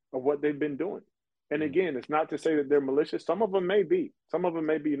zone of what they've been doing. And again, it's not to say that they're malicious. Some of them may be. I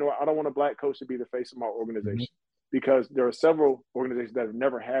don't want a black coach to be the face of my organization because there are several organizations that have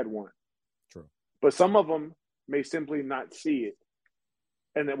never had one. True. But some of them may simply not see it.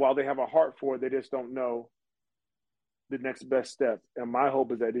 And that while they have a heart for it, they just don't know the next best step. And my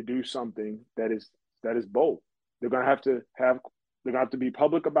hope is that they do something that is bold. They're going to have to be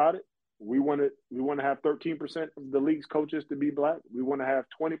public about it. We want to have 13% of the league's coaches to be black. We want to have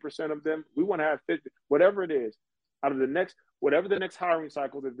 20% of them. We want to have 50, whatever it is. Out of the next hiring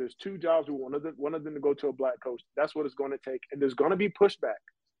cycle, if there's 2 jobs, we want one of them to go to a black coach. That's what it's going to take. And there's going to be pushback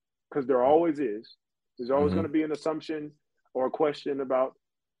because there always is. There's always going to be an assumption or a question about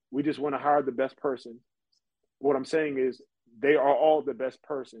we just want to hire the best person. What I'm saying is they are all the best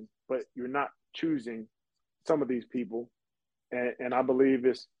person, but you're not choosing some of these people. And I believe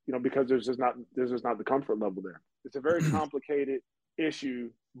it's, because there's just not the comfort level there. It's a very complicated issue,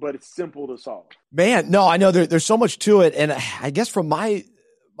 but it's simple to solve. Man, no, I know there's so much to it. And I guess from my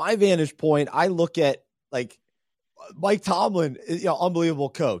vantage point, I look at like Mike Tomlin, unbelievable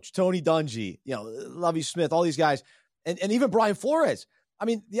coach, Tony Dungy, Lovie Smith, all these guys, and even Brian Flores. I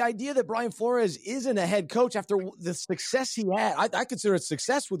mean, the idea that Brian Flores isn't a head coach after the success he had, I consider it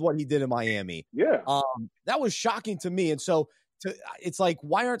success with what he did in Miami. Yeah. That was shocking to me. And so it's like,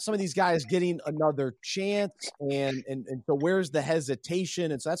 why aren't some of these guys getting another chance? And so where's the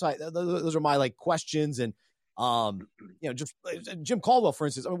hesitation? And so that's why those are my like questions. And, just Jim Caldwell, for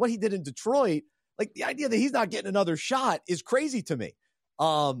instance, I mean, what he did in Detroit, like the idea that he's not getting another shot is crazy to me.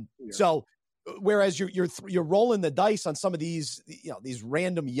 So whereas you're rolling the dice on some of these, these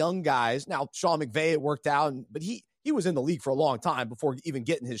random young guys. Now, Sean McVay, it worked out, but he was in the league for a long time before even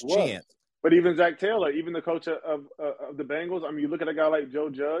getting his chance. But even Zach Taylor, even the coach of the Bengals, I mean, you look at a guy like Joe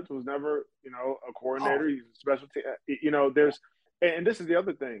Judge, who's never, a coordinator. He's a special team. And this is the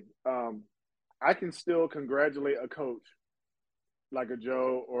other thing. I can still congratulate a coach like a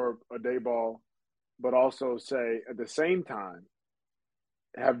Joe or a Dayball, but also say at the same time,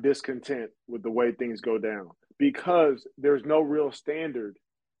 have discontent with the way things go down because there's no real standard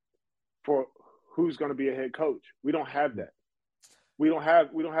for who's going to be a head coach. We don't have that. We don't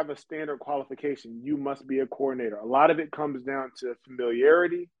have a standard qualification. You must be a coordinator. A lot of it comes down to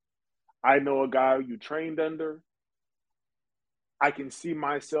familiarity. I know a guy you trained under. I can see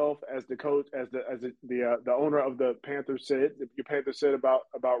myself as the coach, as the owner of the Panthers said. The Panthers said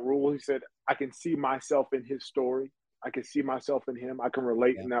about Rule. He said, I can see myself in his story. I can see myself in him. I can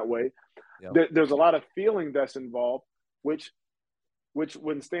relate in that way. Yep. There's a lot of feeling that's involved, which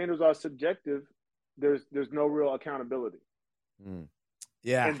when standards are subjective, there's no real accountability.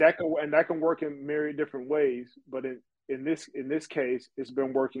 Yeah, and that can work in myriad different ways. But in this case, it's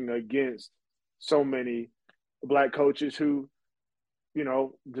been working against so many black coaches who,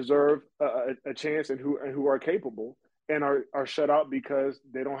 deserve a chance and who are capable. And are shut out because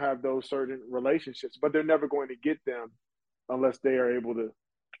they don't have those certain relationships. But they're never going to get them unless they are able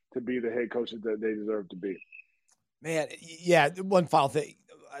to be the head coaches that they deserve to be. Man, yeah, one final thing.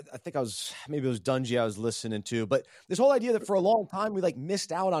 I think maybe it was Dungy I was listening to, but this whole idea that for a long time we like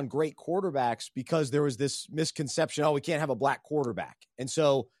missed out on great quarterbacks because there was this misconception, we can't have a black quarterback. And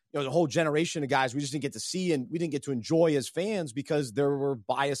so, the whole generation of guys we just didn't get to see and we didn't get to enjoy as fans because there were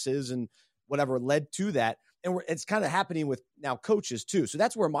biases and whatever led to that. And it's kind of happening with now coaches too. So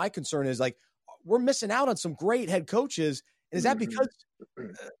that's where my concern is, like, we're missing out on some great head coaches. And is that because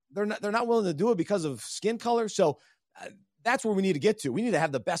they're not willing to do it because of skin color? So that's where we need to get to. We need to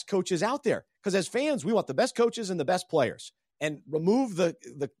have the best coaches out there, because as fans, we want the best coaches and the best players, and remove the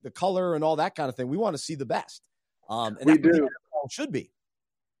color and all that kind of thing. We want to see the best. And we do. Should be.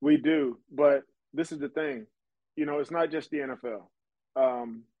 We do. But this is the thing. It's not just the NFL.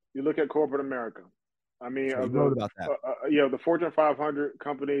 You look at corporate America. I mean, about that. The Fortune 500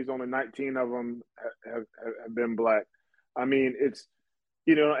 companies, only 19 of them have been black. I mean, it's,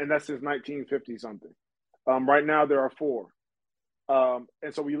 and that's since 1950 something. Right now there are 4.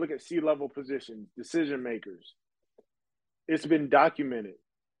 And so when you look at C-level positions, decision makers, it's been documented.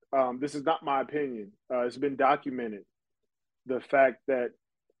 This is not my opinion. It's been documented. The fact that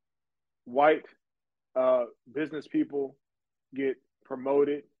white business people get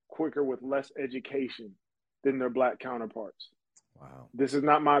promoted quicker with less education than their black counterparts. Wow. This is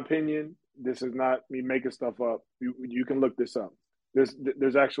not my opinion. This is not me making stuff up. You can look this up.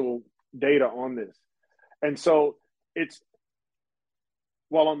 There's actual data on this. And so it's,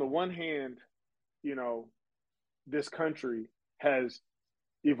 while on the one hand, this country has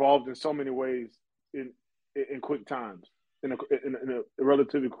evolved in so many ways in quick times, in a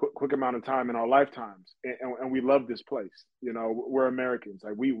relatively quick amount of time in our lifetimes. And we love this place. We're Americans.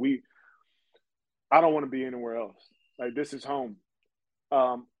 Like I don't want to be anywhere else. Like, this is home.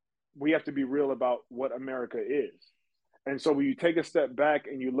 We have to be real about what America is. And so when you take a step back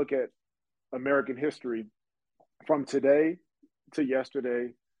and you look at American history from today to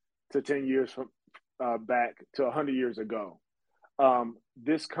yesterday to 10 years from back to 100 years ago,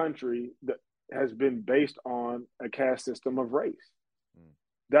 this country has been based on a caste system of race.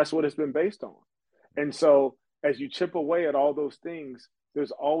 That's what it's been based on. And so as you chip away at all those things,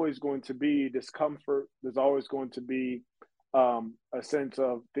 there's always going to be discomfort. There's always going to be a sense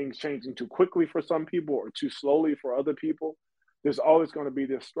of things changing too quickly for some people or too slowly for other people. There's always going to be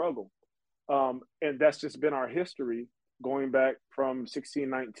this struggle. And that's just been our history going back from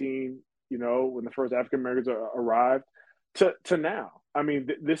 1619, when the first African Americans arrived to now. I mean,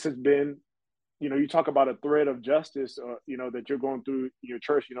 this has been, you talk about a thread of justice, that you're going through your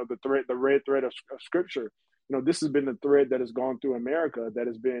church, the red thread of scripture. This has been the thread that has gone through America, that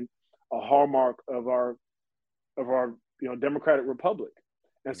has been a hallmark of our democratic republic.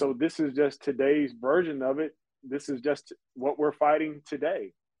 And so this is just today's version of it. This is just what we're fighting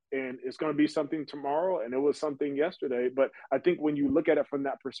today. And it's going to be something tomorrow, and it was something yesterday. But I think when you look at it from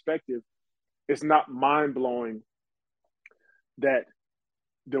that perspective, it's not mind-blowing that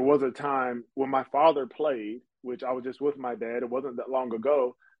there was a time when my father played, which I was just with my dad. It wasn't that long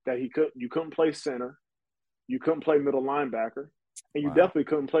ago, that you couldn't play center, you couldn't play middle linebacker, and you definitely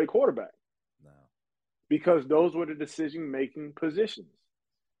couldn't play quarterback. No. Because those were the decision-making positions.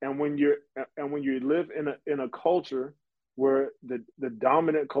 And when you live in a culture where the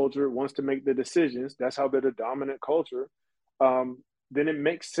dominant culture wants to make the decisions, that's how they're the dominant culture, then it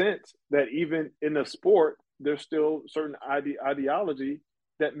makes sense that even in a sport, there's still certain ideology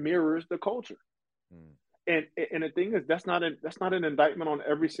that mirrors the culture. And the thing is, that's not an indictment on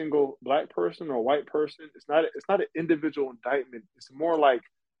every single black person or white person. It's not an individual indictment. It's more like,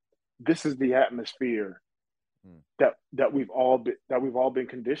 this is the atmosphere that we've all been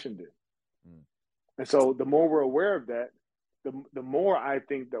conditioned in. And so the more we're aware of that, the more I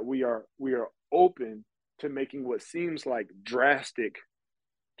think that we are open to making what seems like drastic,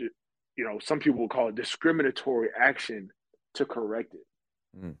 some people will call it discriminatory action, to correct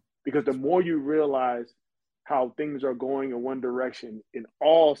it. Because the more you realize how things are going in one direction in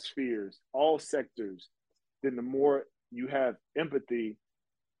all spheres, all sectors, then the more you have empathy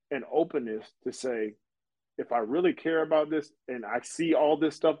and openness to say, if I really care about this and I see all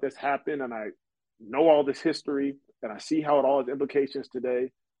this stuff that's happened and I know all this history and I see how it all has implications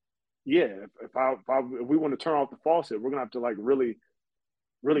today, if we want to turn off the faucet, we're going to have to like really,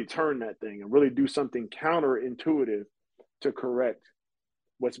 really turn that thing and really do something counterintuitive to correct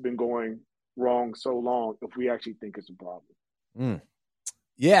what's been going wrong so long, if we actually think it's a problem.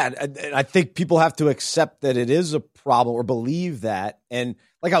 Yeah, and I think people have to accept that it is a problem, or believe that. And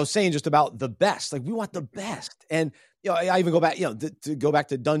like I was saying, just about the best, like we want the best. And I even go back, to go back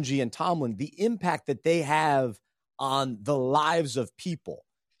to Dungy and Tomlin, the impact that they have on the lives of people,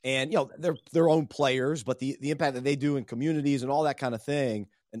 and they're their own players, but the impact that they do in communities and all that kind of thing.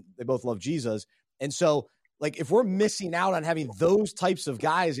 and they both love Jesus. And so, like, if we're missing out on having those types of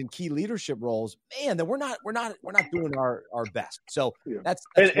guys in key leadership roles, man, then we're not doing our best. So that's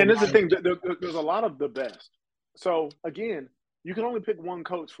and this is the thing. There's a lot of the best. So again, you can only pick one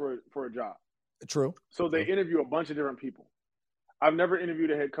coach for a job. True. So they interview a bunch of different people. I've never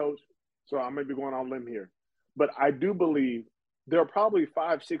interviewed a head coach, so I may be going on a limb here. But I do believe there are probably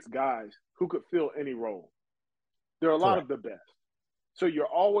 5-6 guys who could fill any role. There are a lot of the best. So you're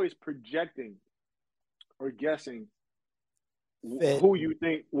always projecting or guessing who you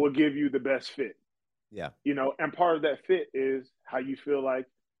think will give you the best fit. Yeah. You know, and part of that fit is how you feel like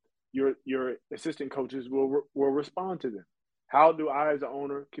your assistant coaches will respond to them. How do I, as an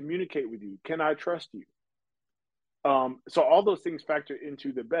owner, communicate with you? Can I trust you? So all those things factor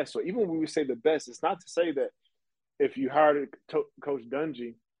into the best. So even when we say the best, it's not to say that if you hired Coach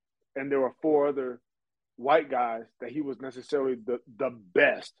Dungy and there were 4 other white guys that he was necessarily the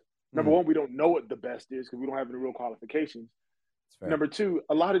best. Number one, we don't know what the best is because we don't have any real qualifications. Number 2,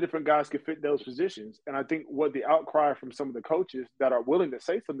 a lot of different guys can fit those positions. And I think what the outcry from some of the coaches that are willing to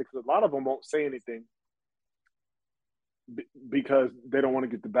say something, because a lot of them won't say anything because they don't want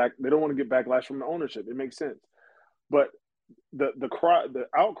to get they don't want to get backlash from the ownership. It makes sense. But the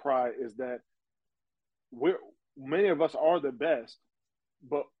outcry is that many of us are the best,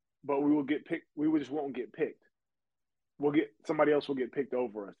 but we will get picked. We just won't get picked. Somebody else will get picked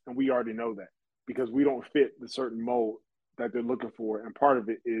over us, and we already know that because we don't fit the certain mold that they're looking for. And part of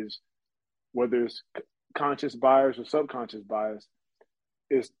it is whether it's conscious bias or subconscious bias,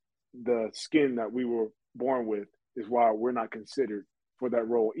 is the skin that we were born with is why we're not considered for that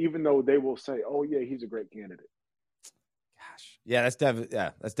role, even though they will say, "Oh yeah, he's a great candidate." Gosh, yeah,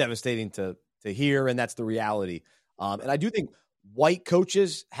 that's devastating to hear, and that's the reality. And I do think white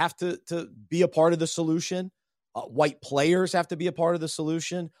coaches have to be a part of the solution. White players have to be a part of the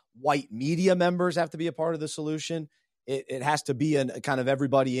solution. White media members have to be a part of the solution. It has to be a kind of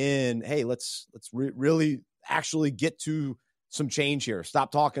everybody in. Hey, let's really actually get to some change here.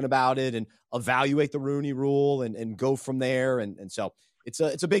 Stop talking about it and evaluate the Rooney Rule and go from there. And so it's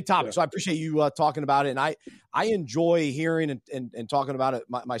a big topic. Yeah. So I appreciate you talking about it. And I enjoy hearing and talking about it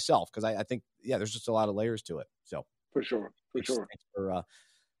myself because I think, there's just a lot of layers to it. So for sure.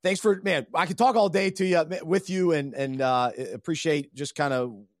 Thanks for, man, I could talk all day with you and appreciate just kind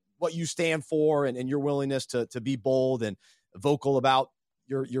of what you stand for and your willingness to be bold and vocal about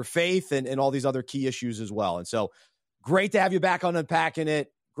your faith and all these other key issues as well. And so great to have you back on Unpacking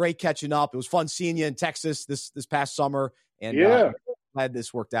It. Great catching up. It was fun seeing you in Texas this past summer. And glad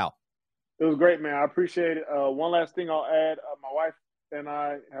this worked out. It was great, man. I appreciate it. One last thing I'll add. My wife and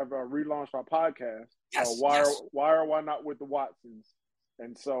I have relaunched our podcast. Why or Why Not with the Watsons.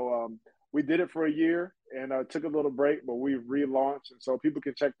 And so we did it for a year and took a little break, but we've relaunched. And so people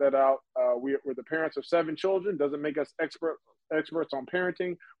can check that out. We're the parents of 7 children. Doesn't make us experts on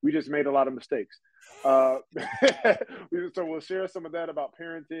parenting. We just made a lot of mistakes. So we'll share some of that about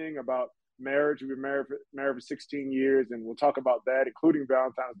parenting, about marriage. We've been married for 16 years, and we'll talk about that, including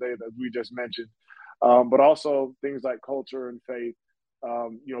Valentine's Day, as we just mentioned, but also things like culture and faith,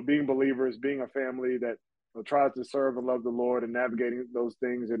 being believers, being a family that tries to serve and love the Lord and navigating those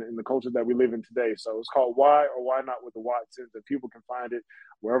things in the culture that we live in today. So it's called Why or Why Not with the Watsons, and people can find it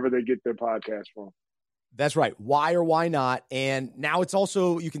wherever they get their podcast from. That's right. Why or Why Not. And now it's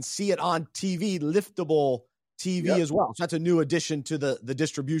also, you can see it on TV, liftable TV as well. So that's a new addition to the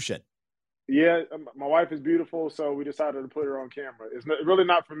distribution. Yeah, my wife is beautiful, so we decided to put her on camera. It's really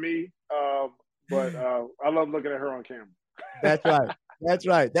not for me, but I love looking at her on camera. That's right. That's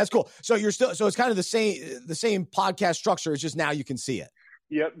right. That's cool. So it's kind of the same podcast structure. It's just now you can see it.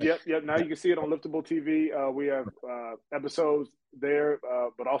 Yep. Now you can see it on Liftable TV. We have episodes there,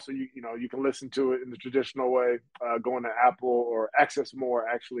 but also you can listen to it in the traditional way, going to Apple or Access More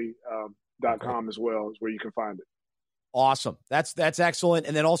 .com as well is where you can find it. Awesome. That's excellent.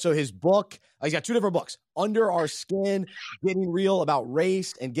 And then also his book, he's got 2 different books, Under Our Skin, Getting Real About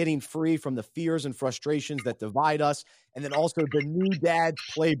Race and Getting Free from the Fears and Frustrations That Divide Us. And then also The New Dad's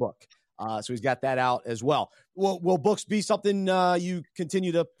Playbook. So he's got that out as well. Will books be something you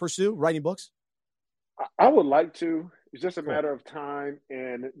continue to pursue, writing books? I would like to. It's just a matter of time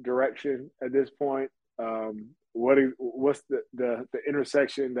and direction at this point. What's the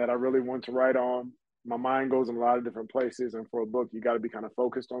intersection that I really want to write on? My mind goes in a lot of different places, and for a book, you got to be kind of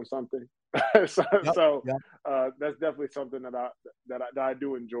focused on something. That's definitely something that I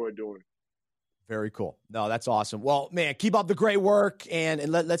do enjoy doing. Very cool. No, that's awesome. Well, man, keep up the great work and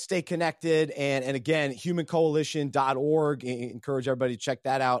let's stay connected. And again, humancoalition.org. Encourage everybody to check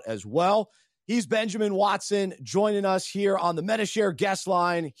that out as well. He's Benjamin Watson joining us here on the MetaShare guest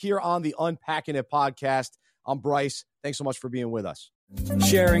line here on the Unpacking It podcast. I'm Bryce. Thanks so much for being with us.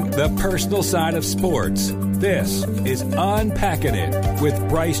 Sharing the personal side of sports. This is Unpacking It with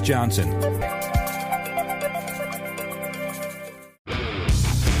Bryce Johnson.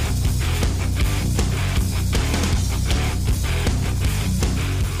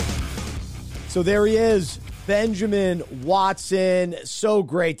 So there he is, Benjamin Watson. So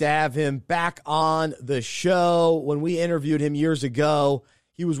great to have him back on the show. When we interviewed him years ago,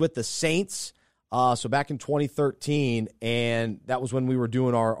 he was with the Saints. So back in 2013, and that was when we were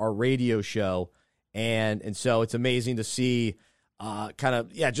doing our radio show. And so it's amazing to see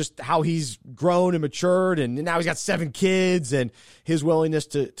just how he's grown and matured. And now he's got 7 kids and his willingness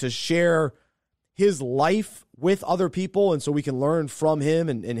to share his life with other people. And so we can learn from him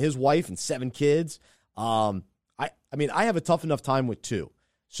and his wife and 7 kids. I have a tough enough time with 2.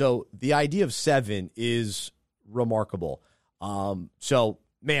 So the idea of 7 is remarkable.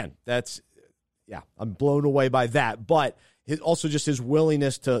 Man, I'm blown away by that. But also just his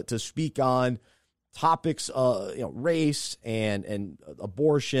willingness to speak on topics, race and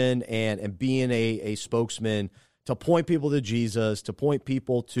abortion and being a spokesman, to point people to Jesus, to point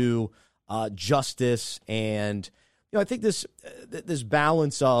people to justice. And, I think this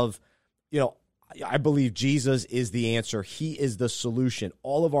balance of, I believe Jesus is the answer. He is the solution.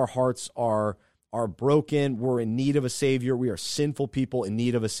 All of our hearts are broken. We're in need of a Savior. We are sinful people in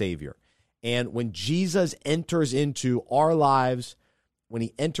need of a Savior. And when Jesus enters into our lives, when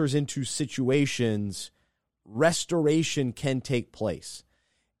he enters into situations, restoration can take place.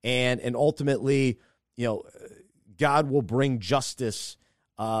 And ultimately, God will bring justice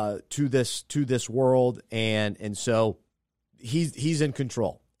to this world. And so he's in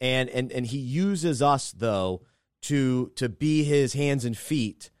control. And he uses us, though, to be his hands and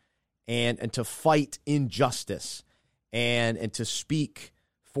feet and to fight injustice and to speak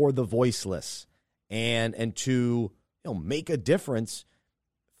for the voiceless and to make a difference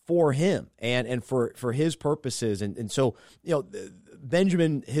for him and for his purposes. And so,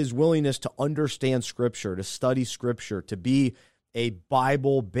 Benjamin, his willingness to understand Scripture, to study Scripture, to be a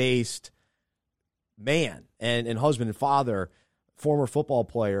Bible-based man and husband and father, former football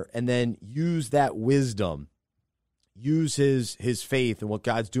player, and then use that wisdom, use his faith and what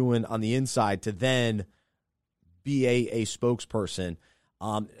God's doing on the inside to then be a spokesperson.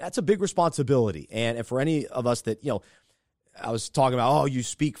 That's a big responsibility. And for any of us that, I was talking about, you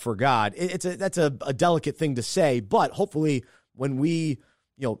speak for God. That's a delicate thing to say, but hopefully when we,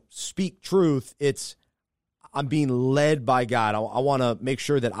 speak truth, I'm being led by God. I want to make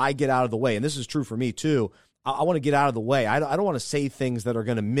sure that I get out of the way. And this is true for me too. I want to get out of the way. I don't want to say things that are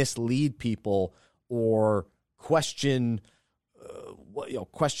going to mislead people or question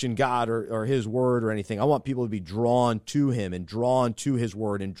God or his word or anything. I want people to be drawn to him and drawn to his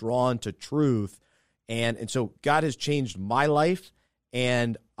word and drawn to truth. And so God has changed my life,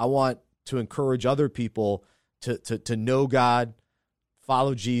 and I want to encourage other people to know God,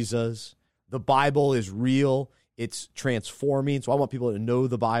 follow Jesus. The Bible is real. It's transforming. So I want people to know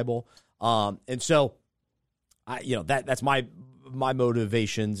the Bible. And so that's my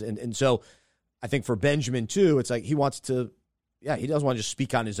motivations. And so I think for Benjamin too, it's like he wants to, he doesn't want to just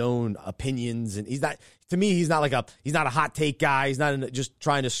speak on his own opinions. And he's not a hot take guy. He's not just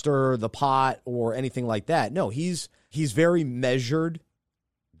trying to stir the pot or anything like that. No, he's very measured,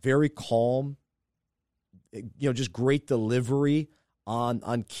 very calm, just great delivery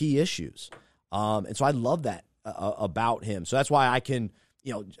on key issues. And so I love that about him. So that's why I can,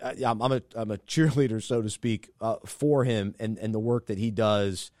 I'm a cheerleader, so to speak, for him and the work that he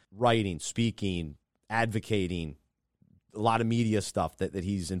does, writing, speaking, advocating, a lot of media stuff that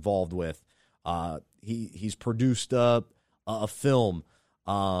he's involved with. He's produced a film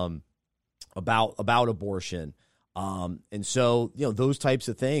about abortion. And so, those types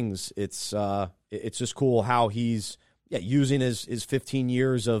of things, it's just cool how he's using his 15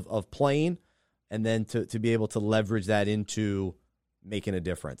 years of playing and then to be able to leverage that into making a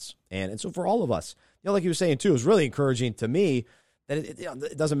difference. And so for all of us, like you were saying too, it's really encouraging to me that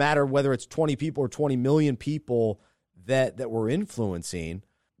it doesn't matter whether it's 20 people or 20 million people that we're influencing.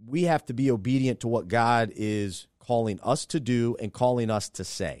 We have to be obedient to what God is calling us to do and calling us to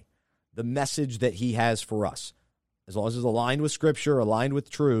say. The message that he has for us, as long as it's aligned with Scripture, aligned with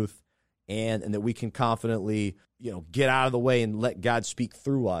truth, and that we can confidently, get out of the way and let God speak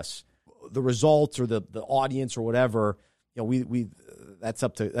through us. The results or the audience or whatever, we that's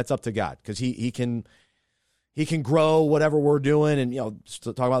up to God, because he can grow whatever we're doing. And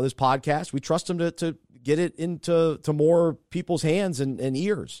talk about this podcast, we trust him to get it into more people's hands and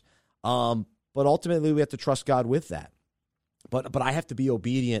ears. but ultimately we have to trust God with that. But I have to be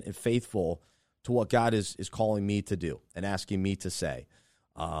obedient and faithful to what God is calling me to do and asking me to say,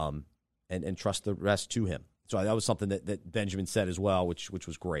 and trust the rest to him. So that was something that Benjamin said as well, which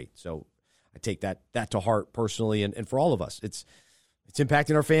was great. So I take that to heart personally, and for all of us. It's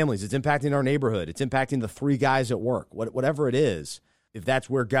impacting our families. It's impacting our neighborhood. It's impacting the 3 guys at work. Whatever it is, if that's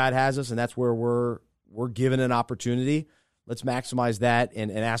where God has us and that's where we're given an opportunity, let's maximize that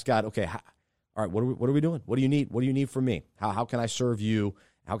and ask God, okay, all right, what are we doing? What do you need? What do you need from me? How can I serve you?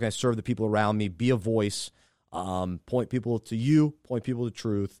 How can I serve the people around me? Be a voice. Point people to you. Point people to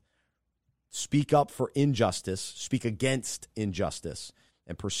truth. Speak up for injustice. Speak against injustice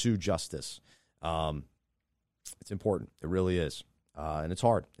and pursue justice. It's important. It really is. And it's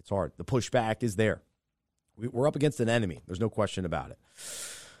hard. It's hard. The pushback is there. We're up against an enemy. There's no question about it.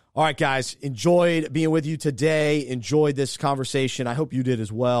 All right, guys, enjoyed being with you today. Enjoyed this conversation. I hope you did as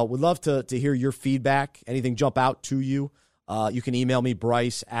well. Would love to hear your feedback. Anything jump out to you? You can email me,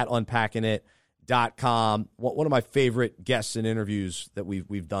 Bryce@unpackingit.com. One of my favorite guests and interviews that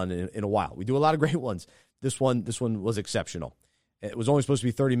we've done in a while. We do a lot of great ones. This one was exceptional. It was only supposed to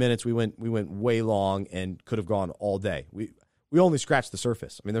be 30 minutes. We went way long and could have gone all day. We only scratched the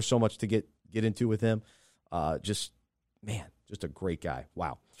surface. I mean, there's so much to get into with him. Just a great guy.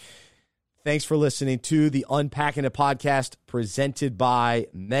 Wow. Thanks for listening to the Unpacking It podcast presented by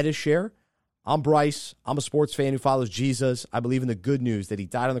MediShare. I'm Bryce. I'm a sports fan who follows Jesus. I believe in the good news that he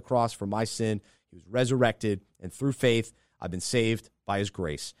died on the cross for my sin. He was resurrected, and through faith, I've been saved by his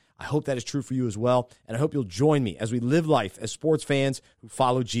grace. I hope that is true for you as well, and I hope you'll join me as we live life as sports fans who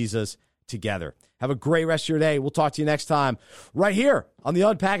follow Jesus together. Have a great rest of your day. We'll talk to you next time right here on the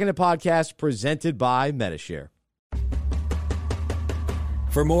Unpacking It podcast presented by MediShare.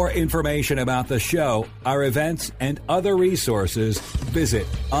 For more information about the show, our events, and other resources, visit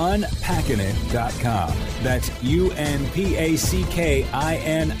unpackinit.com. That's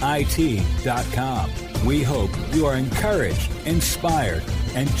unpackinit.com. We hope you are encouraged, inspired,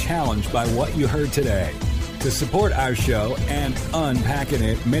 and challenged by what you heard today. To support our show and Unpacking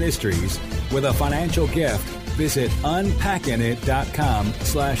It Ministries with a financial gift, visit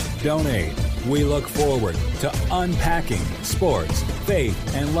unpackinit.com/donate. We look forward to unpacking sports,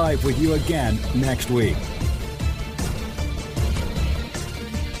 faith, and life with you again next week.